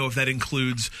 I don't know if that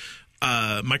includes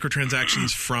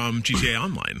microtransactions from GTA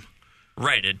Online.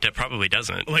 Right, it probably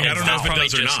doesn't. Like, I don't know if it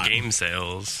does or just not. Game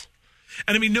sales.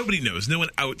 And I mean, nobody knows. No one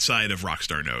outside of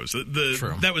Rockstar knows.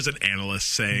 True. That was an analyst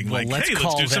saying, well, like, hey,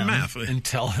 let's do some math. And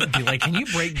be like, can you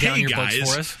break down your books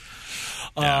for us?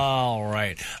 Yeah. All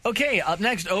right. Okay, up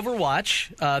next,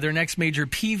 Overwatch. Their next major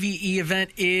PvE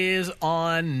event is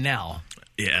on now.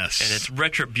 Yes. And it's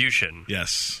Retribution.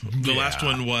 Yes. The last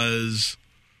one was...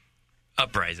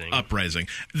 Uprising. Uprising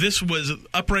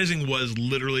was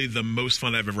literally the most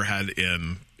fun I've ever had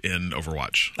in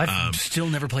Overwatch. I've still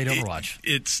never played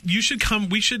Overwatch. You should come.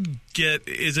 We should get.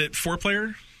 Is it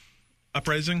 4-player?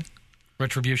 Uprising.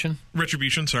 Retribution.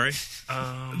 Sorry.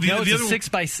 No,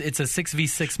 it's a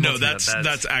 6v6. No,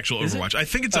 that's actual Overwatch. I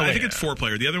think it's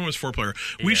 4-player. The other one was 4-player.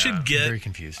 We should get very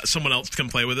confused. Someone else to come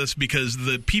play with us because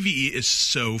the PvE is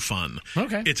so fun.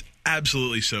 Okay, it's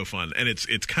absolutely so fun, and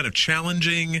it's kind of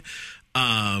challenging.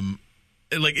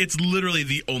 Like it's literally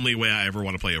the only way I ever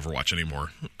want to play Overwatch anymore.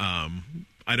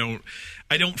 I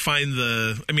don't find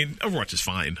I mean, Overwatch is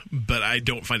fine, but I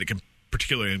don't find it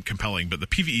particularly compelling. But the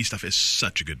PvE stuff is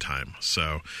such a good time.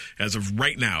 So as of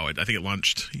right now, I think it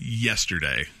launched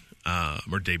yesterday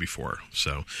or day before.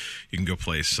 So you can go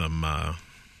play some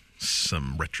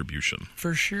Retribution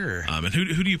for sure. And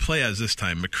who do you play as this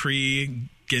time? McCree,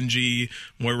 Genji,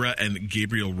 Moira, and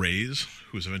Gabriel Reyes,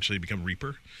 who has eventually become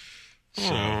Reaper.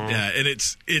 So yeah, and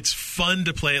it's fun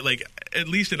to play it. Like at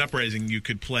least in Uprising, you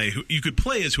could play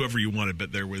as whoever you wanted,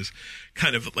 but there was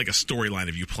kind of like a storyline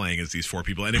of you playing as these 4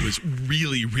 people, and it was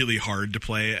really, really hard to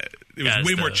play. It was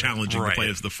way more challenging to play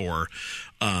as the 4,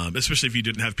 especially if you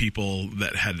didn't have people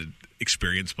that had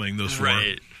experience playing those 4.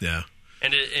 Right. Yeah.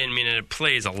 And it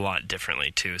plays a lot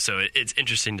differently too. So it's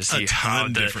interesting to see how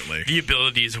the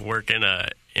abilities work in a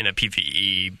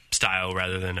PvE style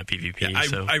rather than a PvP. Yeah,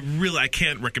 I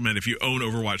can't recommend, if you own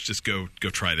Overwatch, just go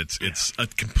try it. It's a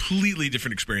completely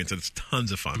different experience, and it's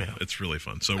tons of fun. Yeah. It's really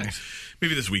fun. So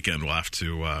maybe this weekend we'll have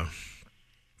to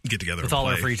get together with and all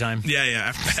play. Our free time.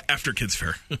 Yeah. After Kids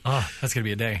Fair. Oh, that's gonna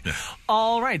be a day. Yeah.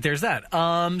 All right, there's that.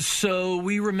 So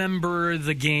we remember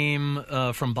the game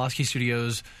from Bosky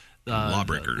Studios.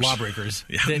 Lawbreakers.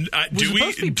 Yeah. Do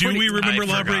we remember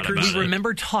Lawbreakers? We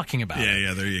remember talking about it.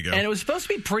 Yeah, there you go. And it was supposed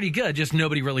to be pretty good, just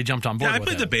nobody really jumped on board with it. I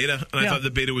played the beta, and I thought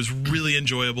the beta was really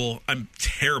enjoyable. I'm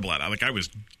terrible at it. Like, I was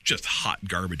just hot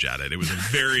garbage at it. It was a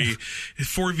very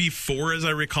 4v4, as I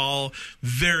recall,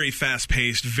 very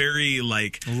fast-paced, very,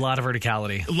 like... A lot of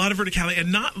verticality.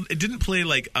 And it didn't play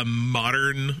like a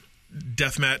modern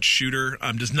deathmatch shooter.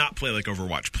 Does not play like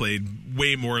Overwatch. Played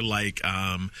way more like...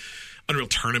 Unreal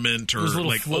Tournament, or was it a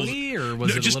little like floaty, or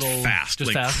was it just a little fast,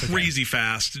 just like fast? Crazy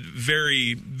fast,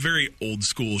 very, very old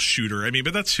school shooter. I mean,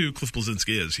 but that's who Cliff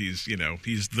Bleszinski is.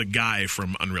 He's the guy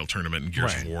from Unreal Tournament and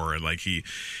Gears of War, and like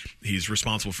he's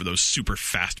responsible for those super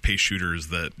fast paced shooters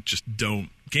that just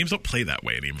games don't play that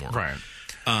way anymore. Right.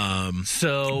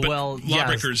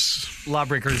 Lawbreakers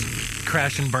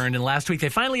crashed and burned, and last week they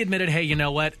finally admitted, hey, you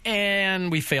know what?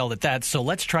 And we failed at that, so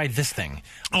let's try this thing.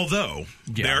 Although,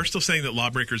 they are still saying that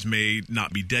Lawbreakers may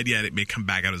not be dead yet. It may come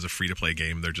back out as a free-to-play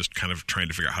game. They're just kind of trying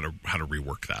to figure out how to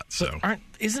rework that. So,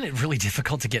 isn't it really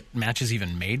difficult to get matches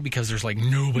even made because there's like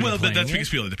nobody Well, playing that's it? because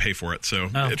people have to pay for it. So,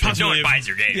 no one buys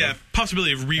your game. Yeah,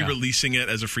 possibility of re-releasing it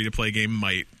as a free-to-play game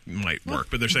might might work.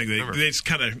 But they're saying they just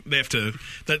kind of they have to.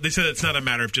 They said it's not a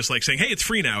matter of just like saying, hey, it's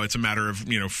free now. It's a matter of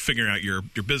figuring out your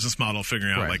business model,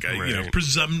 figuring out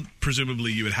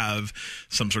presumably you would have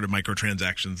some sort of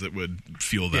microtransactions that would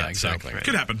fuel that. Yeah, exactly. So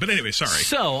could happen. But anyway, sorry.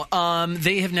 So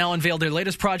they have now unveiled their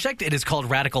latest project. It is called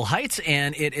Radical Heights,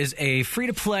 and it is a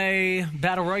free-to-play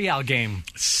battle royale game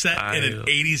set in an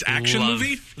 80s action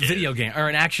movie, video game, or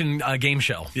an action game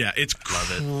show. Yeah, it's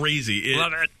crazy.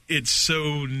 Love it. It's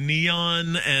so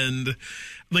neon and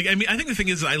like I think the thing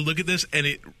is I look at this and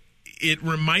it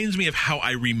reminds me of how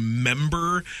I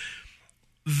remember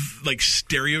like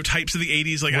stereotypes of the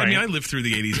 80s. Like I lived through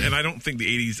the 80s and I don't think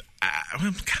the 80s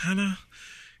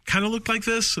kind of looked like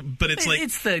this, but it's like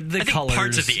it's the I colors. think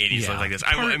parts of the 80s look like this.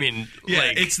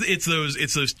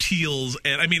 It's those teals,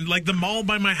 and I mean like the mall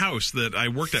by my house that I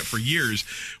worked at for years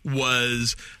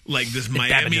was like this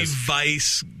Miami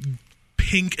Vice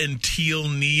pink and teal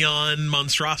neon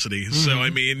monstrosity. Mm-hmm. So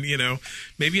I mean,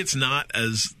 maybe it's not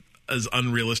as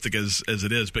unrealistic as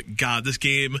it is, but God, this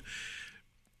game.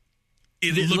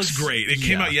 It looks great. It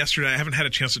came out yesterday. I haven't had a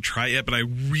chance to try it yet, but I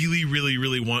really, really,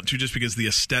 really want to just because the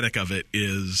aesthetic of it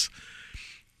is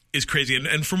crazy.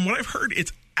 And from what I've heard,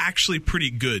 it's actually pretty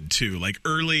good too. Like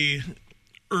early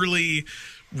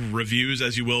reviews,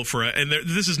 as you will,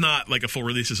 this is not like a full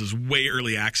release. This is way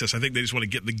early access. I think they just want to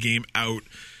get the game out.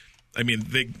 I mean,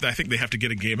 I think they have to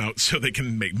get a game out so they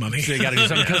can make money. So they got to do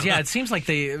something because it seems like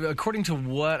they, according to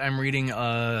what I'm reading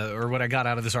or what I got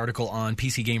out of this article on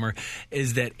PC Gamer,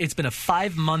 is that it's been a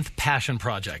 5-month passion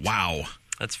project. Wow,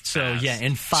 that's fast. So in 5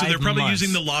 months. So they're probably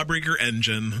using the Lawbreaker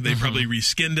engine. They probably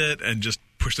reskinned it and just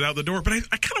pushed it out the door. But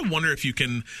I kind of wonder if you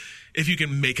can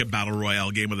make a battle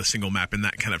royale game with a single map in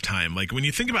that kind of time. Like when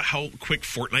you think about how quick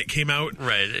Fortnite came out,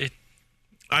 right?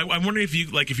 I'm wondering if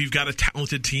you've got a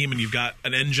talented team and you've got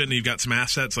an engine and you've got some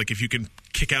assets, like if you can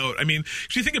kick out. I mean,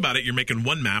 if you think about it, you're making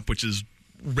one map, which is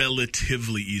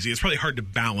relatively easy. It's probably hard to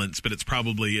balance, but it's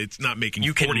not making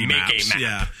 40 maps. A map.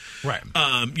 Yeah, right.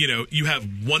 You have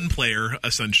one player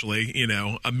essentially.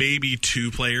 Maybe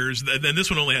 2 players. And this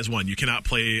one only has one. You cannot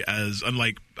play as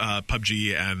unlike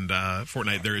PUBG and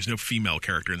Fortnite. There is no female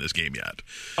character in this game yet.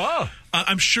 Oh.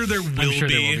 I'm sure there will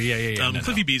be. Yeah.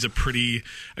 Cliffy B is a pretty.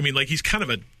 I mean, like he's kind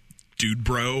of a dude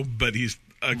bro, but he's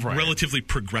a relatively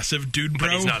progressive dude bro.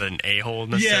 But he's not an a-hole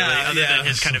necessarily, other than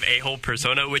his kind of a-hole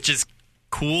persona, which is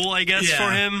cool, I guess, for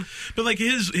him. But like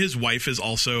his wife is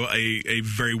also a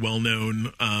very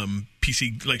well-known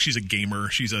PC. Like she's a gamer,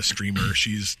 she's a streamer,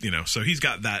 she's so he's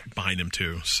got that behind him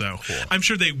too. So cool. I'm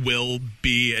sure they will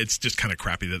be. It's just kind of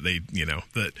crappy that they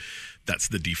that's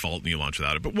the default and you launch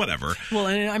without it, but whatever. Well,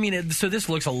 I mean, so this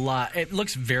looks a lot. It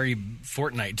looks very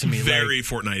Fortnite to me. Very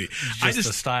Fortnite. Just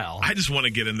the style. I just want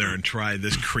to get in there and try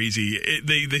this crazy.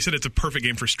 They said it's a perfect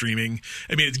game for streaming.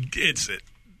 I mean, it's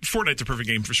Fortnite's a perfect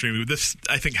game for streaming. This,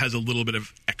 I think, has a little bit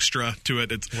of extra to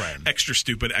it. It's extra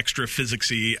stupid, extra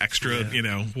physicsy, extra,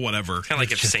 whatever. Kind of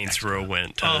like if Saints Row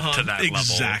went to that level.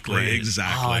 Exactly.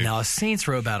 Oh, now a Saints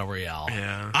Row Battle Royale.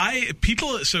 Yeah.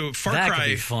 Far that Cry, could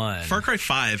be fun. Far Cry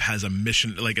 5 has a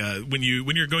mission, like when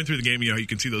you're going through the game, you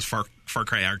can see those Far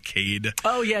Cry arcade.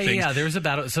 Oh yeah. There's a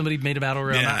battle. Somebody made a battle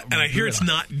royale. Yeah, and I hear it's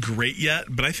not great yet,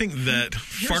 but I think that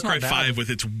Far Cry 5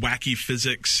 with its wacky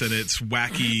physics and its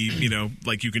wacky,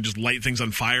 like you can just light things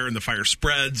on fire and the fire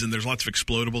spreads and there's lots of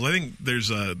explodables. I think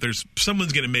there's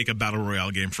someone's going to make a battle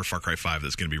royale game for Far Cry 5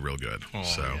 that's going to be real good.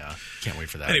 Can't wait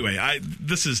for that. Anyway,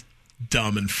 this is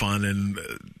dumb and fun, and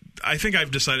I think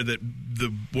I've decided that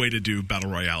the way to do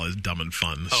battle royale is dumb and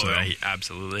fun.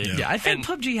 Absolutely. Yeah, I think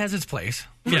PUBG has its place.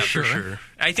 For sure.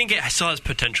 I think it still has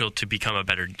potential to become a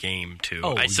better game too.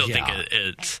 I still think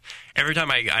it's every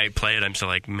time I play it, I'm still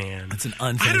like, man, it's an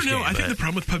unfinished I don't know. game, I think the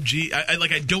problem with PUBG,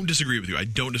 I don't disagree with you. I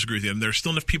don't disagree with you. And there's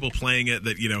still enough people playing it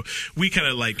that we kind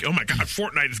of like, oh my god,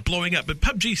 Fortnite is blowing up, but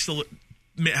PUBG still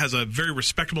has a very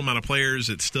respectable amount of players.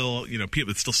 It's still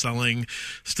people. It's still selling,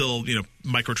 still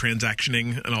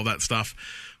microtransactioning and all that stuff.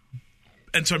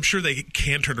 And so I'm sure they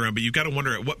can turn around, but you've got to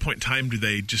wonder at what point in time do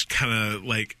they just kind of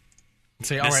like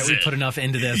say, all right, we put enough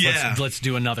into this. Yeah. Let's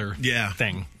do another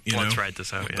thing. Let's ride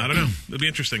this out. I don't know. It'll be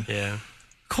interesting. Yeah.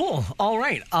 Cool. All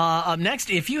right. Up next,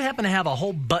 if you happen to have a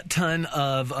whole butt ton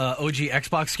of OG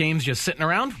Xbox games just sitting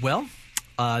around, well,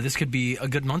 this could be a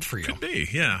good month for you. Could be,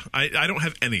 yeah. I don't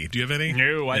have any. Do you have any?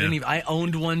 No, I didn't even. I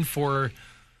owned one for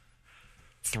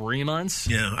 3 months.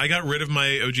 Yeah, I got rid of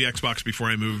my OG Xbox before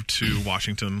I moved to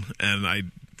Washington, and I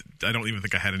I don't even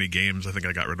think I had any games. I think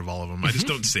I got rid of all of them. I just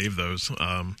don't save those.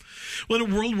 Well, in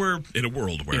a world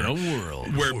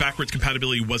where backwards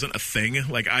compatibility wasn't a thing,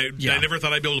 like I never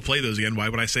thought I'd be able to play those again. Why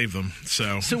would I save them?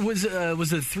 So was it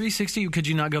 360? Could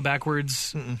you not go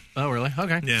backwards? Mm-mm. Oh, really?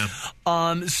 Okay. Yeah.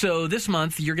 So this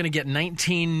month you're going to get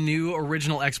 19 new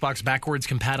original Xbox backwards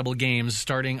compatible games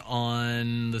starting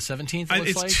on the 17th.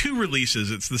 It's 2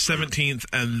 releases. It's the 17th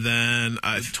and then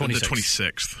the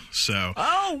 26th. So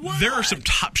there are some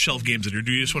top shelf games in here.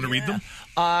 Do you just want to read them?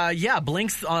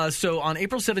 Blinks. So on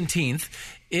April 17th,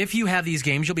 if you have these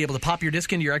games, you'll be able to pop your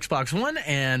disc into your Xbox One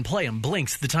and play them.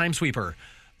 Blinks, The Time Sweeper,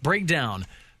 Breakdown,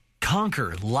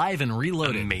 Conquer, Live and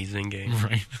Reloaded. Amazing game.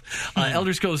 Right.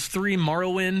 Elder Scrolls 3,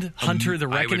 Morrowind, Hunter the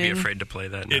Reckoning. I would be afraid to play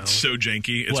that now. It's so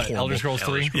janky. It's horrible. Elder Scrolls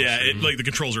 3? Yeah, the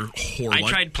controls are horrible. I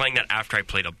tried playing that after I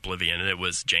played Oblivion, and it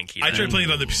was janky. I tried playing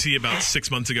it on the PC about 6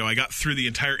 months ago. I got through the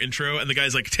entire intro, and the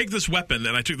guy's like, take this weapon.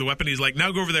 And I took the weapon. He's like,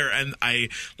 now go over there. And I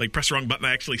pressed the wrong button.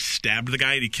 I actually stabbed the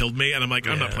guy, and he killed me. And I'm like,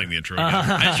 I'm not playing the intro again.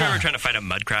 I just remember trying to fight a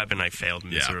mud crab, and I failed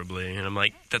miserably. And I'm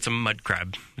like, that's a mud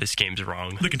crab. This game's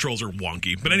wrong. The controls are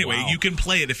wonky. But anyway, you can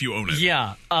play it if you own it.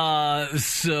 Yeah.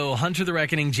 So Hunter the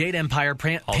Reckoning, Jade Empire,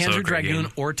 Panzer Dragoon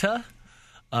Orta,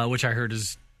 which I heard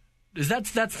is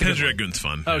that's the Panzer Dragoon's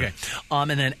fun. Okay.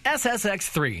 And then SSX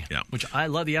 3, which I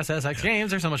love the SSX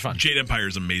games. They're so much fun. Jade Empire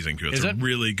is amazing too. It's a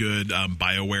really good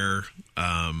BioWare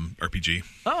RPG.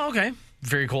 Oh, okay.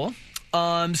 Very cool.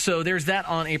 So there's that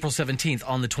on April 17th.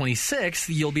 On the 26th,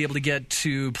 you'll be able to get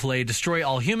to play Destroy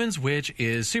All Humans, which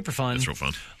is super fun. It's real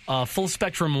fun. Full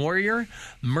Spectrum Warrior,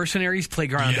 Mercenaries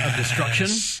Playground of Destruction.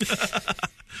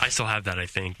 I still have that, I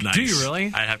think. Nice. Do you really?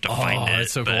 I'd have to find it.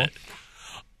 That's so cool.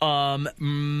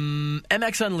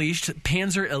 MX Unleashed,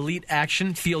 Panzer Elite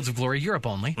Action, Fields of Glory, Europe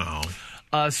only.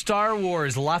 Star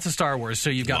Wars, lots of Star Wars. So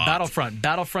you've got Battlefront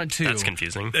 2. That's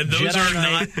confusing. And those are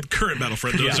not current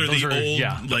Battlefront. Those are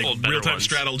the old real-time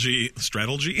strategy.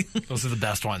 Those are the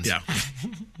best ones. Yeah.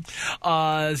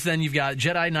 So then you've got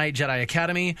Jedi Knight, Jedi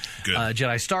Academy,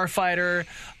 Jedi Starfighter,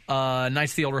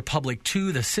 Knights of the Old Republic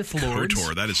 2, The Sith Lords.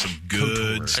 KOTOR, that is some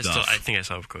good stuff. I think I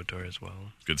still have KOTOR as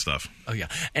well. Good stuff. Oh yeah,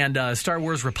 and Star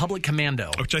Wars Republic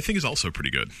Commando, which I think is also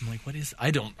pretty good. I'm like, what is?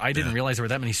 I didn't realize there were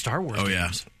that many Star Wars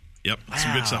games. Yep,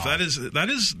 some good stuff. That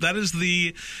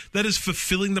is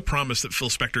fulfilling the promise that Phil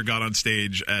Spector got on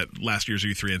stage at last year's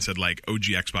E3 and said, like, OG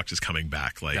Xbox is coming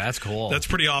back. Like, that's cool. That's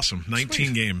pretty awesome.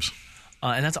 19 games.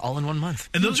 And that's all in 1 month.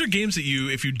 And those are games that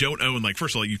if you don't own, like,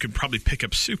 first of all, you can probably pick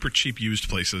up super cheap used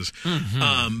places.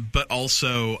 Mm-hmm. But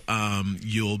also,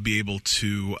 you'll be able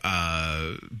to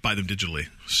buy them digitally.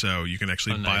 So you can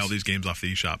actually buy all these games off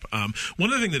the eShop.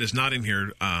 One other thing that is not in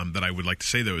here that I would like to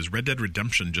say, though, is Red Dead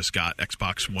Redemption just got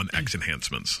Xbox One X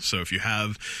enhancements. So if you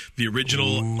have the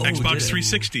original Xbox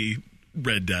 360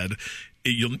 Red Dead,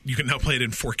 you can now play it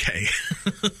in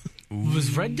 4K.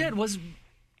 Was Red Dead...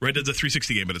 Red Dead's a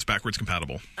 360 game, but it's backwards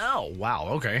compatible. Oh, wow.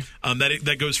 Okay.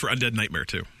 That goes for Undead Nightmare,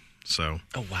 too. So.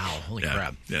 Oh, wow. Holy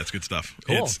crap. Yeah, it's good stuff.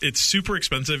 Cool. It's super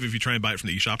expensive. If you try and buy it from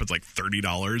the eShop, it's like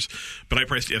 $30. But I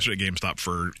priced it yesterday at GameStop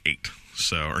for $8,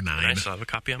 or $9. And I still have a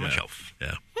copy on my shelf.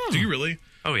 Yeah. Do you really?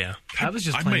 Oh, yeah. I was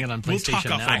just playing it on PlayStation. We'll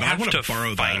talk now. I want to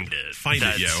borrow find that. It. Find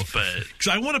it, yo. Because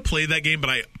I want to play that game,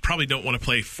 but I probably don't want to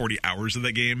play 40 hours of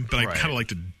that game. But I kind of like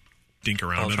to dink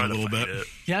around it a little bit.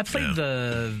 Yeah, I played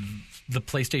the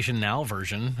PlayStation Now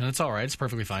version, and it's all right. It's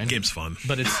perfectly fine. Game's fun.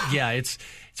 But it's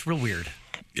real weird.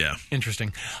 Yeah.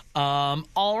 Interesting. All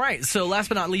right. So last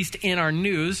but not least in our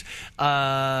news,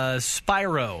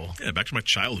 Spyro. Yeah, back to my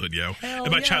childhood, yo. Hell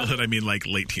and by childhood, I mean like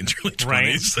late teens, early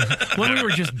 20s. Right. When we were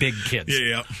just big kids.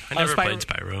 Yeah. I never played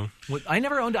Spyro. I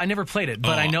never played it,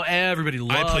 but I know everybody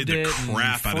loved it. I played the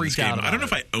crap out of this game. I don't know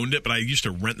if I owned it, but I used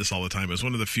to rent this all the time. It was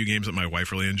one of the few games that my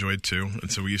wife really enjoyed too, and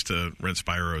so we used to rent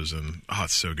Spyros, and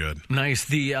it's so good. Nice.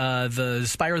 The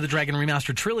Spyro the Dragon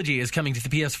Remastered Trilogy is coming to the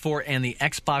PS4 and the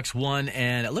Xbox One,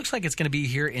 and it looks like it's going to be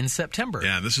here in September.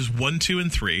 Yeah, this is 1, 2,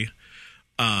 and 3.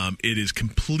 It is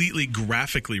completely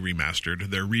graphically remastered.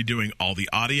 They're redoing all the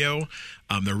audio.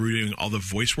 They're redoing all the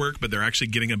voice work, but they're actually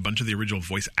getting a bunch of the original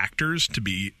voice actors to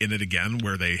be in it again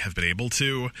where they have been able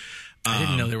to. I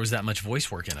didn't know there was that much voice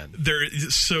work in it.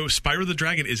 So Spyro the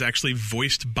Dragon is actually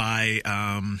voiced by...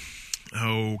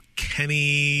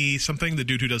 Kenny something, the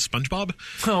dude who does SpongeBob.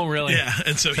 Oh, really? Yeah,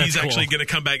 and so he's actually going to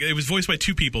come back. It was voiced by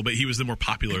 2 people, but he was the more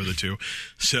popular of the 2.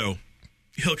 So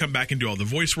he'll come back and do all the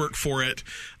voice work for it.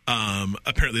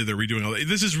 Apparently they're redoing all that.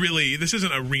 This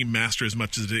isn't a remaster as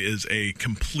much as it is a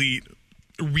complete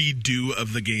redo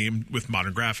of the game with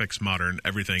modern graphics, modern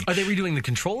everything. Are they redoing the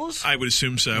controls? I would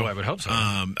assume so. Oh, I would hope so.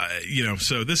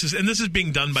 So this is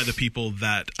being done by the people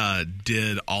that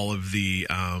did all of the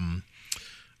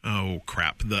oh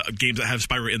crap, the games that have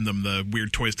Spyro in them, the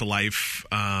weird Toys to Life.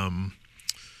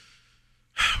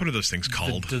 What are those things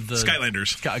called? The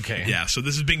Skylanders. Okay. Yeah, so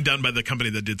this is being done by the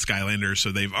company that did Skylanders,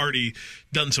 so they've already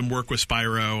done some work with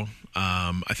Spyro.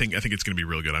 I think it's going to be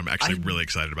really good. I'm actually really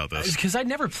excited about this. Because I'd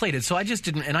never played it, so I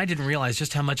didn't realize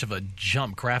just how much of a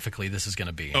jump graphically this is going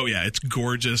to be. Oh, yeah, it's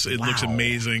gorgeous. It looks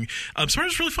amazing.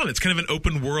 Spyro's really fun. It's kind of an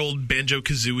open world,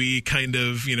 Banjo-Kazooie kind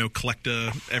of, collect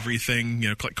everything,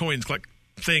 collect coins, collect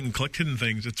hidden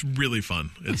things. It's really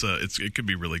fun. It could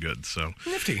be really good. So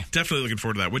nifty. Definitely looking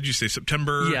forward to that. What did you say?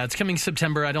 September? Yeah, it's coming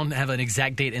September. I don't have an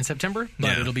exact date in September,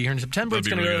 but it'll be here in September. It's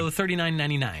going to go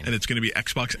 $39.99, and it's going to be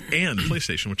Xbox and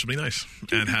PlayStation, which will be nice,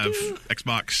 and have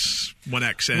Xbox One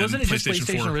X and Wasn't it PlayStation just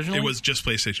PlayStation 4. Originally? It was just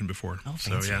PlayStation before. Oh,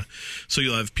 so fancy. yeah, so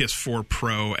you'll have PS4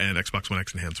 Pro and Xbox One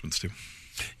X enhancements too.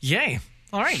 Yay!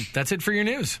 All right, that's it for your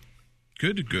news.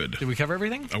 Good. Did we cover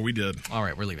everything? Oh, we did. All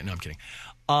right, we're leaving. No, I'm kidding.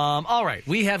 All right,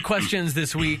 we have questions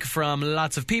this week from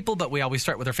lots of people, but we always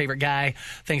start with our favorite guy.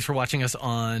 Thanks for watching us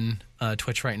on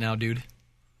Twitch right now, dude.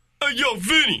 Hey, yo,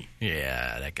 Vinny.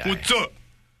 Yeah, that guy. What's up?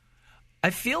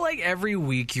 I feel like every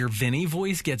week your Vinny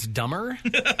voice gets dumber,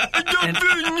 and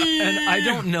Vinny. I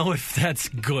don't know if that's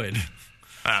good.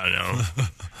 I don't know. I'm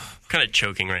kind of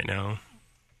choking right now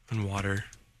on water.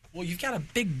 Well, you've got a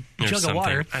big There's jug something. of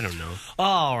water. I don't know.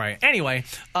 All right. Anyway,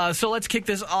 so let's kick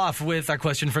this off with our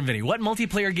question from Vinny. What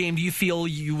multiplayer game do you feel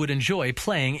you would enjoy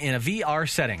playing in a VR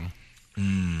setting?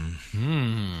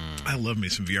 I love me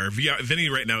some VR. Vinny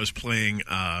right now is playing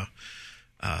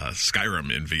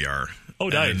Skyrim in VR. Oh,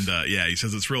 nice. And he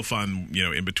says it's real fun,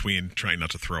 in between trying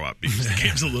not to throw up because the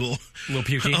game's a little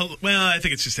pukey. Well, I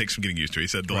think it just takes some getting used to. He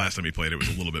said the last time he played it was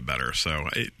a little bit better. So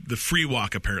the free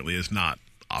walk apparently is not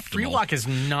optimal. Free walk is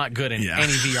not good in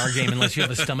any VR game unless you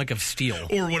have a stomach of steel.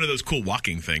 Or one of those cool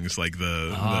walking things like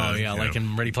like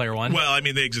in Ready Player One? Well, I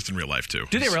mean, they exist in real life, too.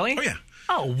 Do they really? Oh, yeah.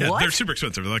 Oh, what? Yeah, they're super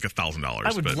expensive. They're like $1,000.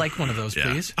 I would like one of those,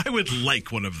 please. I would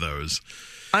like one of those.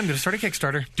 I'm going to start a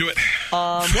Kickstarter. Do it.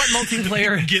 What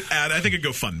multiplayer? Get Adam. I think a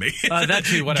GoFundMe. That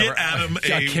too, whatever. Get Adam a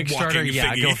Kickstarter.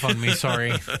 Yeah, thingy. GoFundMe.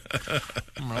 Sorry.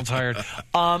 I'm real tired.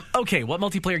 Okay, what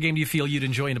multiplayer game do you feel you'd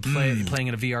enjoy playing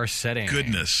in a VR setting?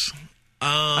 Goodness.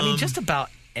 I mean, just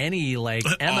about any, like,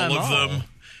 MMO. All of them.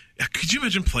 Could you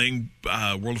imagine playing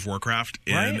World of Warcraft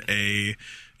in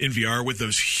VR with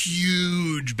those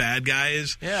huge bad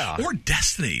guys? Yeah. Or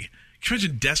Destiny. Can you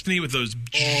imagine Destiny with those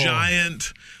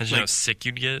giant... Imagine how sick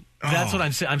you'd get. That's what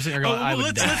I'm sitting here going, I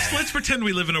would die. Let's pretend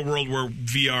we live in a world where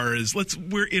VR is...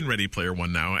 We're in Ready Player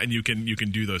One now, and you can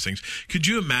do those things. Could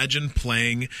you imagine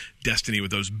playing Destiny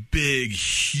with those big,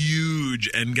 huge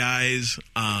end guys...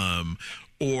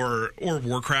 Or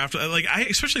Warcraft,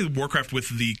 especially Warcraft with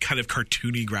the kind of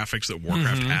cartoony graphics that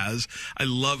Warcraft has. I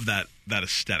love that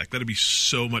aesthetic. That'd be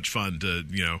so much fun to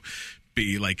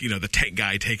be like the tank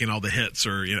guy taking all the hits,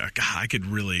 or God, I could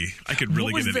really get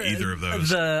into either of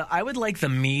those. I would like the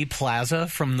Mii Plaza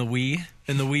from the Wii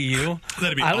and the Wii U.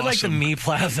 That'd be I would awesome. like the Mii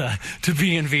Plaza to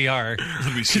be in VR.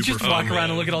 That'd be to super just fun. walk around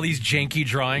and look at all these janky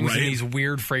drawings and these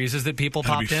weird phrases that people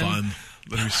That'd popped in. Fun.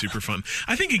 That'd be super fun.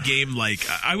 I think a game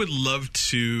I would love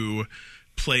to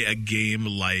play a game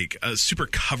like a super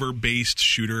cover-based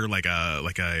shooter, like a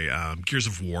Gears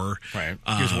of War. Right.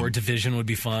 Gears of War Division would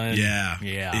be fun. Yeah.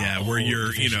 Where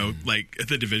you're, like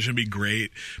the Division would be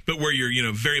great, but where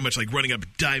you're, very much like running up,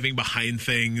 diving behind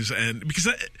things, and because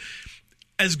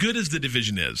as good as the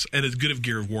Division is, and as good as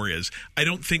Gears of War is, I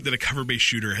don't think that a cover-based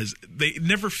shooter they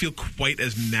never feel quite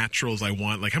as natural as I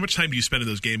want. Like, how much time do you spend in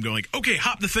those games going like, okay,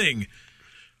 hop the thing?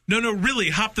 No, really,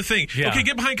 hop the thing. Yeah. Okay,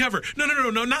 get behind cover. No,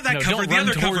 not that cover. Don't The run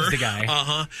other towards cover. the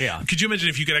guy. Yeah. Could you imagine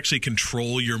if you could actually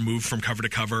control your move from cover to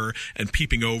cover and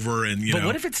peeping over and But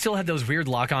what if it still had those weird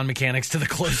lock-on mechanics to the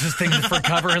closest thing for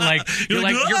cover, and you're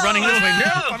running this way?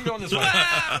 No, I'm going this way.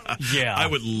 Yeah, I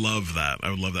would love that.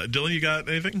 Dylan, you got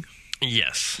anything?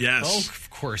 Yes. Oh, of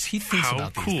course. He thinks How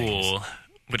about these cool things.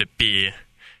 would it be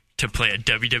to play a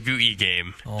WWE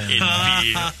game in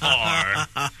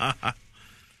VR?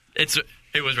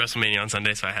 It was WrestleMania on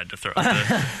Sunday, so I had to throw out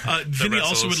the Vinny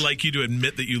wrestles. also would like you to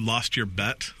admit that you lost your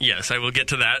bet. Yes, I will get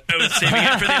to that. I was saving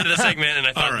it for the end of the segment, and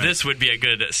I thought this would be a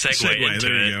good segue into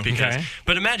there you it. go. Because, Okay.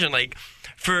 But imagine,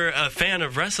 for a fan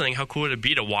of wrestling, how cool would it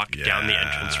be to walk down the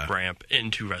entrance ramp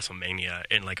into WrestleMania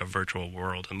in, a virtual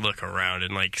world and look around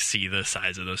and, see the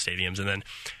size of those stadiums, and then...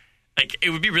 it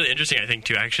would be really interesting, I think,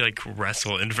 to actually,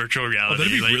 wrestle in virtual reality.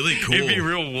 That'd be really cool. It'd be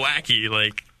real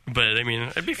wacky, But I mean,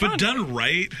 it'd be fun. But done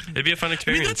right, it'd be a fun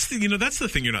experience. I mean, that's the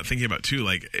thing you're not thinking about too.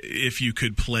 Like, if you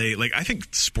could play, I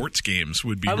think sports games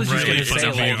would be I was really just going to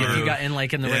fun say, in VR. if you got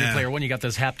in the Ready Player One, you got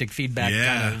those haptic feedback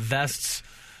kind of vests.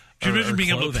 Can you imagine being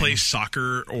clothing. able to play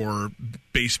soccer or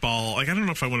baseball? Like, I don't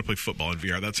know if I want to play football in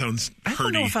VR. That sounds I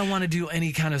don't know herdy. if I want to do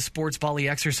any kind of sports bally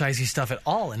exercisey stuff at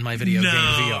all in my video game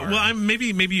VR. Well,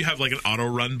 maybe you have like an auto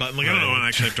run button. Like, I don't know when I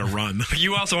actually have to run. But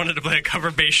you also wanted to play a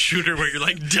cover-based shooter where you're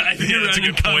like diving Yeah, that's around a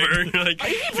in good cover. point. You're like, You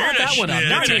you're brought that one up. you're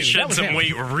That gonna was shed some him.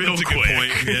 weight real That's a quick.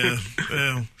 good point.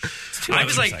 Yeah. I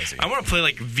was like, exercisey. I want to play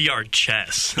like VR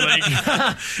chess. Like,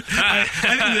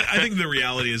 I think the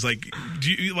reality is like,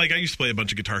 I used to play a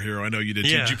bunch of Guitar Hero. I know you did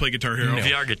too. Yeah. Did you play Guitar Hero?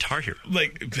 VR Guitar Hero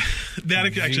Like that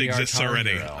actually VR exists Guitar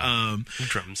already. Hero.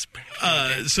 drums.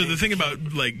 So the thing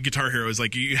about like Guitar Hero is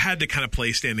like you had to kind of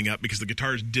play standing up because the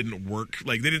guitars didn't work.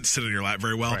 Like they didn't sit on your lap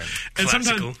very well. Right. And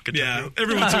Classical sometimes, Guitar Hero.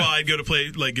 every once in a while I'd go to play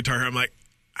like Guitar Hero. I'm like,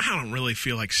 I don't really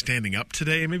feel like standing up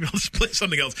today. Maybe I'll just play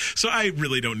something else. So I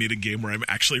really don't need a game where I'm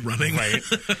actually running. Right.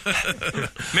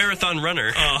 Marathon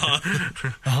runner.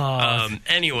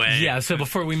 Anyway. Yeah, so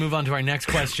before we move on to our next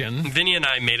question. Vinny and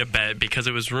I made a bet because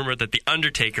it was rumored that The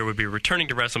Undertaker would be returning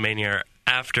to WrestleMania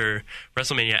after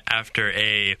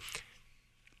a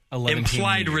 11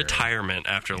 implied year. retirement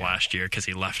after last year because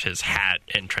he left his hat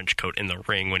and trench coat in the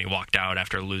ring when he walked out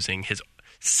after losing his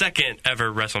second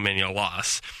ever WrestleMania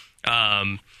loss.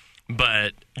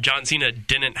 But John Cena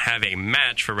didn't have a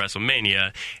match for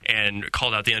WrestleMania and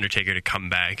called out The Undertaker to come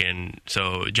back, and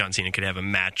so John Cena could have a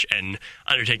match, and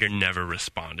Undertaker never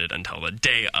responded until the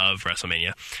day of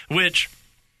WrestleMania, which...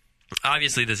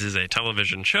 Obviously, this is a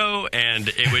television show, and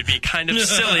it would be kind of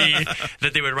silly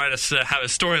that they would have a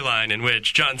storyline in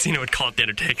which John Cena would call it The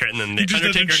Undertaker, and then The just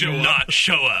doesn't Undertaker show not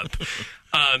show up.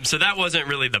 So that wasn't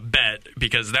really the bet,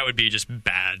 because that would be just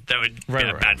bad. That would be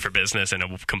bad for business and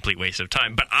a complete waste of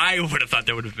time. But I would have thought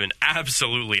that would have been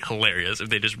absolutely hilarious if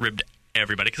they just ribbed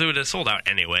everybody, because it would have sold out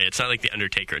anyway. It's not like The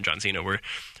Undertaker and John Cena were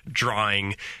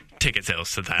drawing ticket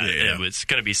sales to that. Yeah. It was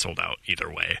going to be sold out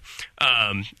either way.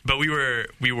 But we were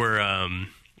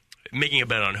making a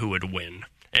bet on who would win.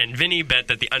 And Vinny bet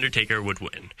that The Undertaker would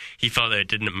win. He felt that it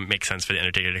didn't make sense for The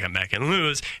Undertaker to come back and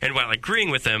lose. And while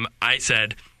agreeing with him, I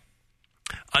said,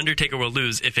 Undertaker will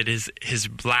lose if it is his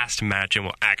last match and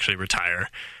will actually retire.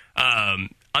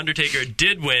 Undertaker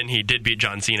did win. He did beat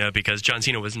John Cena because John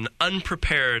Cena was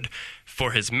unprepared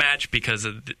for his match because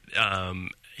of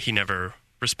he never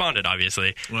responded,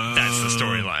 obviously. That's the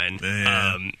storyline.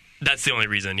 Yeah. That's the only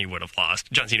reason he would have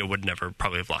lost. John Cena would never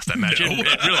probably have lost that match in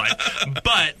real life.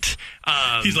 But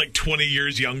he's like 20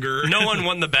 years younger. No one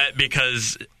won the bet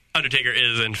because Undertaker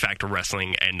is, in fact,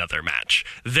 wrestling another match.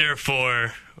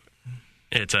 Therefore...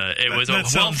 It was a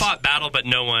well-fought battle, but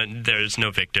there's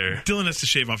no victor. Dylan has to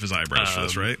shave off his eyebrows for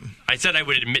this, right? I said I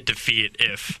would admit defeat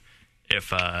if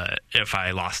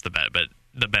I lost the bet, but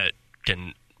the bet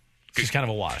It's kind of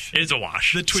a wash. is a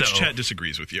wash. The Twitch chat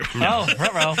disagrees with you. Oh,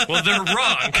 ruh-roh. Well, they're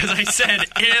wrong, because I said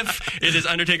if it is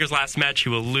Undertaker's last match, he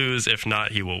will lose. If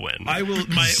not, he will win. I will.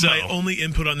 My only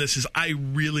input on this is I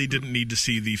really didn't need to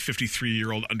see the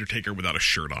 53-year-old Undertaker without a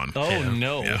shirt on. Oh,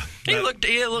 no. Yeah. He looked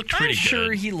pretty I'm sure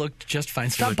good. he looked just fine.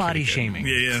 Stop body shaming.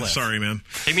 Yeah. Cliff. Sorry, man.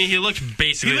 I mean, he looked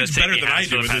basically He looks the same better than I he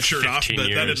do has with for his the shirt past off, 15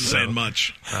 but that years, isn't saying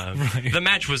much. The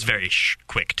match was very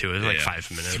quick, too. It was like Yeah.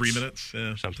 5 minutes. 3 minutes?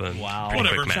 Yeah. Something. Wow. Pretty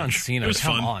Whatever. quick John match. Cena, It was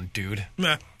come fun. on, dude.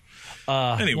 Nah.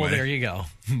 Anyway. Well, there you go.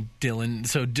 Dylan,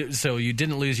 so you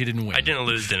didn't lose, you didn't win. I didn't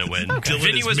lose, didn't win. Dylan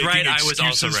Vinny is was making right, I was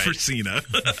also excuses right. for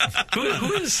Cena.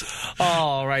 Who is...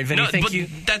 All right, Vinny, thank but you.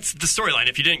 that's the storyline.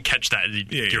 If you didn't catch that,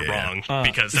 you're yeah. wrong.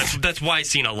 Because that's why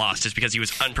Cena lost, is because he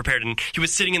was unprepared. And he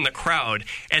was sitting in the crowd,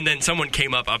 and then someone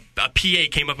came up, a PA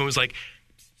came up and was like...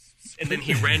 And then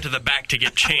he ran to the back to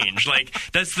get changed. Like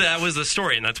that was the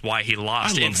story, and that's why he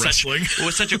lost I love wrestling. It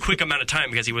was such a quick amount of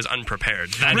time because he was unprepared.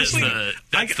 That's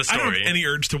the story. I don't have any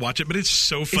urge to watch it, but it's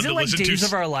so fun Is it to like listen Days to.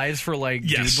 of Our Lives for like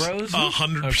Yes, dude bros?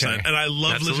 100%. Okay. And I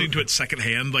love Absolutely. listening to it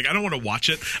secondhand. Like I don't want to watch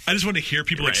it. I just want to hear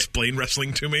people Right. explain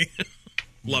wrestling to me.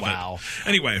 Love Wow. it.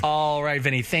 Anyway, All right,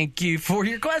 Vinny, thank you for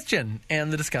your question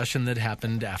and the discussion that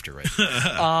happened after it.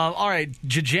 All right,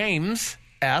 James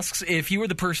asks, if you were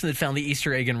the person that found the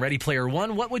Easter egg in Ready Player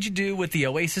One, what would you do with the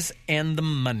Oasis and the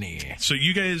money? so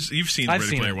you've seen I've Ready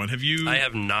seen Player it. One. Have you? I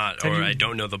have not, Have or you- I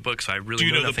don't know the book, so I really Do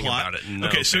you know know the nothing plot? about it. No,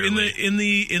 Okay, so barely. in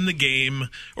the game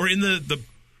or in the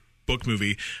book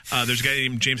movie, there's a guy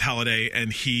named James Halliday,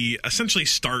 and he essentially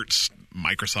starts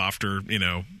Microsoft or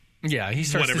Yeah, he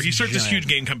starts whatever. this He starts this giant- huge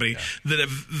game company that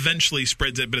eventually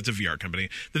spreads it, but it's a VR company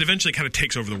that eventually kind of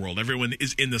takes over the world. Everyone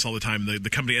is in this all the time. The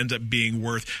company ends up being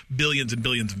worth billions and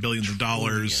billions and billions of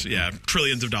dollars. Yeah,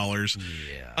 trillions of dollars.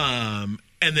 Yeah.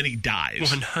 and then he dies.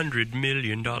 $100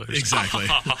 million. Exactly.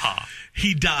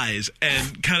 He dies,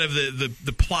 and kind of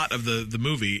the plot of the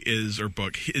movie or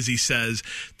book is he says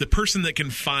the person that can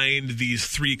find these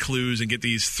 3 clues and get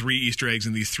these 3 Easter eggs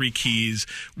and these 3 keys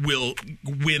will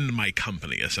win my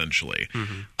company, essentially.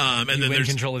 And then there's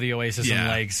control of the Oasis in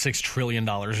like $6 trillion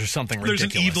or something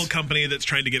ridiculous. There's an evil company that's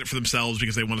trying to get it for themselves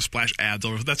because they want to splash ads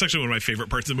over. That's actually one of my favorite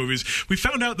parts of the movies. We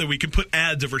found out that we can put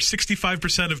ads over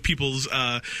 65% of people's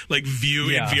view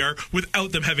in VR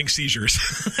without them having seizures.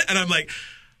 And I'm like,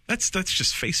 that's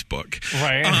just Facebook.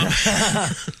 Right.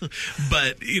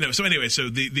 But, so anyway, so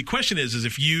the question is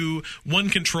if you won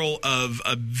control of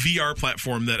a VR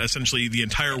platform that essentially the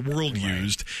entire world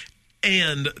used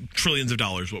and trillions of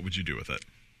dollars, what would you do with it?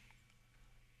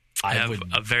 I have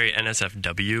a very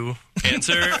NSFW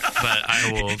answer, but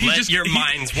I will let your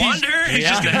minds wander. He's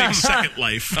just going to make Second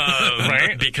Life.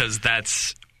 Right? Because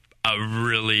that's a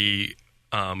really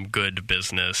good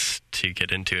business to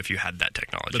get into if you had that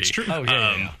technology. That's true. Oh,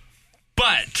 yeah.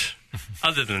 But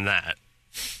other than that,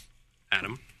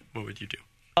 Adam, what would you do?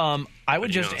 I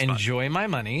would just enjoy my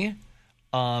money.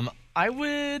 I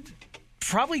would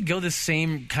probably go the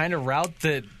same kind of route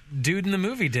that dude in the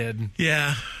movie did.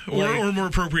 Yeah. Or more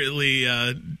appropriately,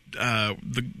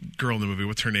 the girl in the movie,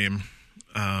 what's her name?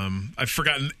 I've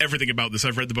forgotten everything about this.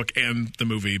 I've read the book and the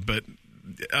movie, but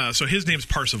so his name's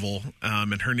Parzival,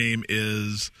 and her name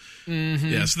is so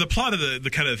the plot of the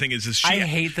kind of thing is she, I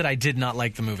hate that I did not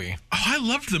like the movie. Oh, I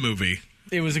loved the movie.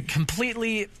 It was a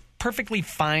perfectly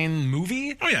fine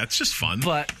movie. Oh yeah, it's just fun.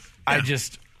 But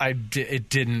it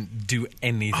didn't do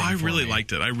anything. I really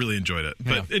liked it. I really enjoyed it.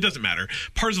 But it doesn't matter.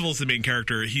 Parzival's the main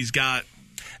character. He's got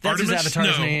That's Artemis? his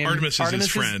avatar's name. Artemis is his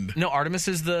friend. Artemis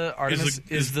is the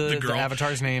girl. The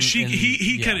avatar's name.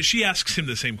 She asks him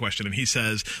the same question, and he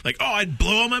says like, "Oh, I'd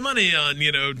blow all my money on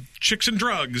chicks and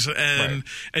drugs," and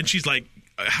she's like,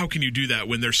 how can you do that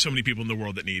when there's so many people in the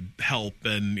world that need help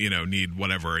and need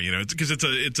whatever, because it's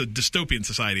a dystopian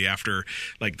society after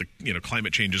like the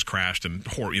climate change has crashed and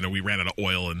we ran out of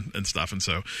oil and stuff, and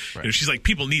so she's like,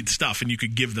 people need stuff and you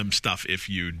could give them stuff if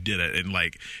you did it, and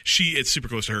like it's super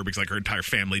close to her because like her entire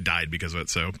family died because of it.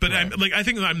 So but I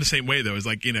think I'm the same way though, is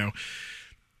like you'd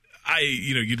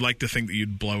like to think that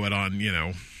you'd blow it on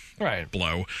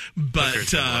blow,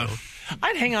 but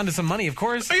I'd hang on to some money, of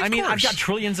course. I mean, I've got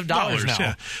trillions of dollars now.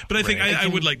 Yeah. But I think I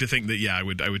would like to think that I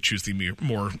would choose the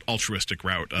more altruistic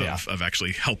route of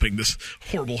actually helping this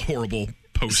horrible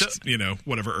post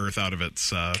whatever Earth out of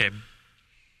its. Okay.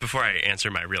 Before I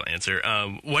answer my real answer,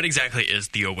 what exactly is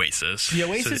the Oasis? The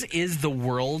Oasis is the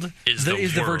world. Is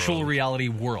the virtual reality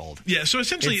world. Yeah, so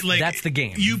essentially, that's the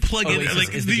game. You plug in,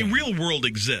 like the real world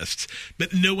exists,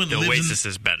 but no one lives. The Oasis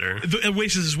is better. The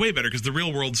Oasis is way better because the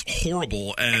real world's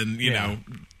horrible and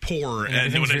poor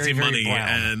and no one has any money,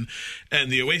 and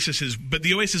the Oasis is. But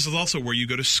the Oasis is also where you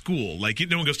go to school. Like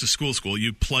no one goes to school.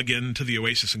 You plug into the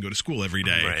Oasis and go to school every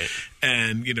day, right?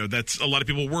 And that's a lot of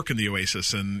people work in the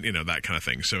Oasis and that kind of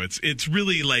thing. So it's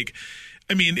really like,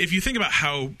 I mean, if you think about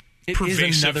how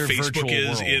pervasive Facebook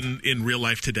is in real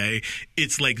life today,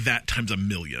 it's like that times a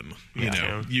million.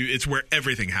 It's where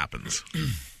everything happens.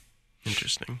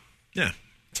 Interesting. Yeah.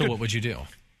 So what would you do?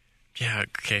 Yeah.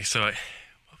 Okay. So what would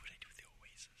I do with the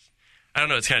Oasis? I don't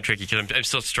know. It's kind of tricky because I'm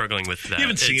still struggling with that. You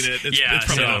haven't seen it. It's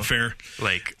probably not fair.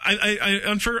 Like,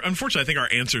 unfortunately, I think our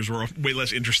answers were way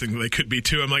less interesting than they could be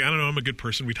too. I'm like, I don't know. I'm a good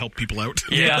person. We'd help people out.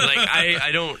 Yeah. Like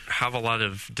I don't have a lot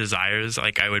of desires.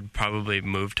 Like I would probably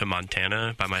move to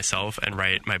Montana by myself and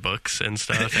write my books and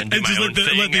stuff and do my own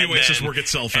thing. Let the Oasis work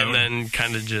itself out. And then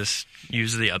kind of just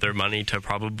use the other money to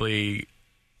probably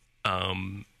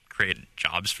create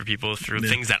jobs for people through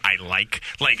things that I like.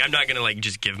 Like I'm not gonna like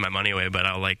just give my money away, but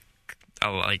I'll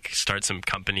start some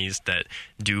companies that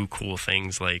do cool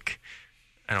things, like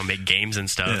I don't make games and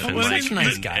stuff. Yeah. And that's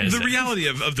nice, guys. The reality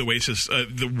of the Oasis,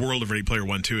 the world of Ready Player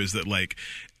One too, is that like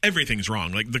everything's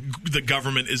wrong. Like the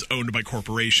government is owned by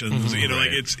corporations. Like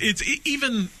it's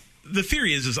even. The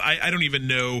theory is I don't even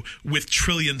know with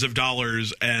trillions of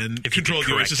dollars and control of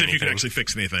the Oasis if you can actually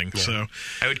fix anything. Yeah. So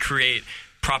I would create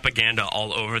propaganda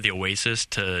all over the Oasis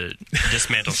to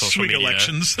dismantle social media.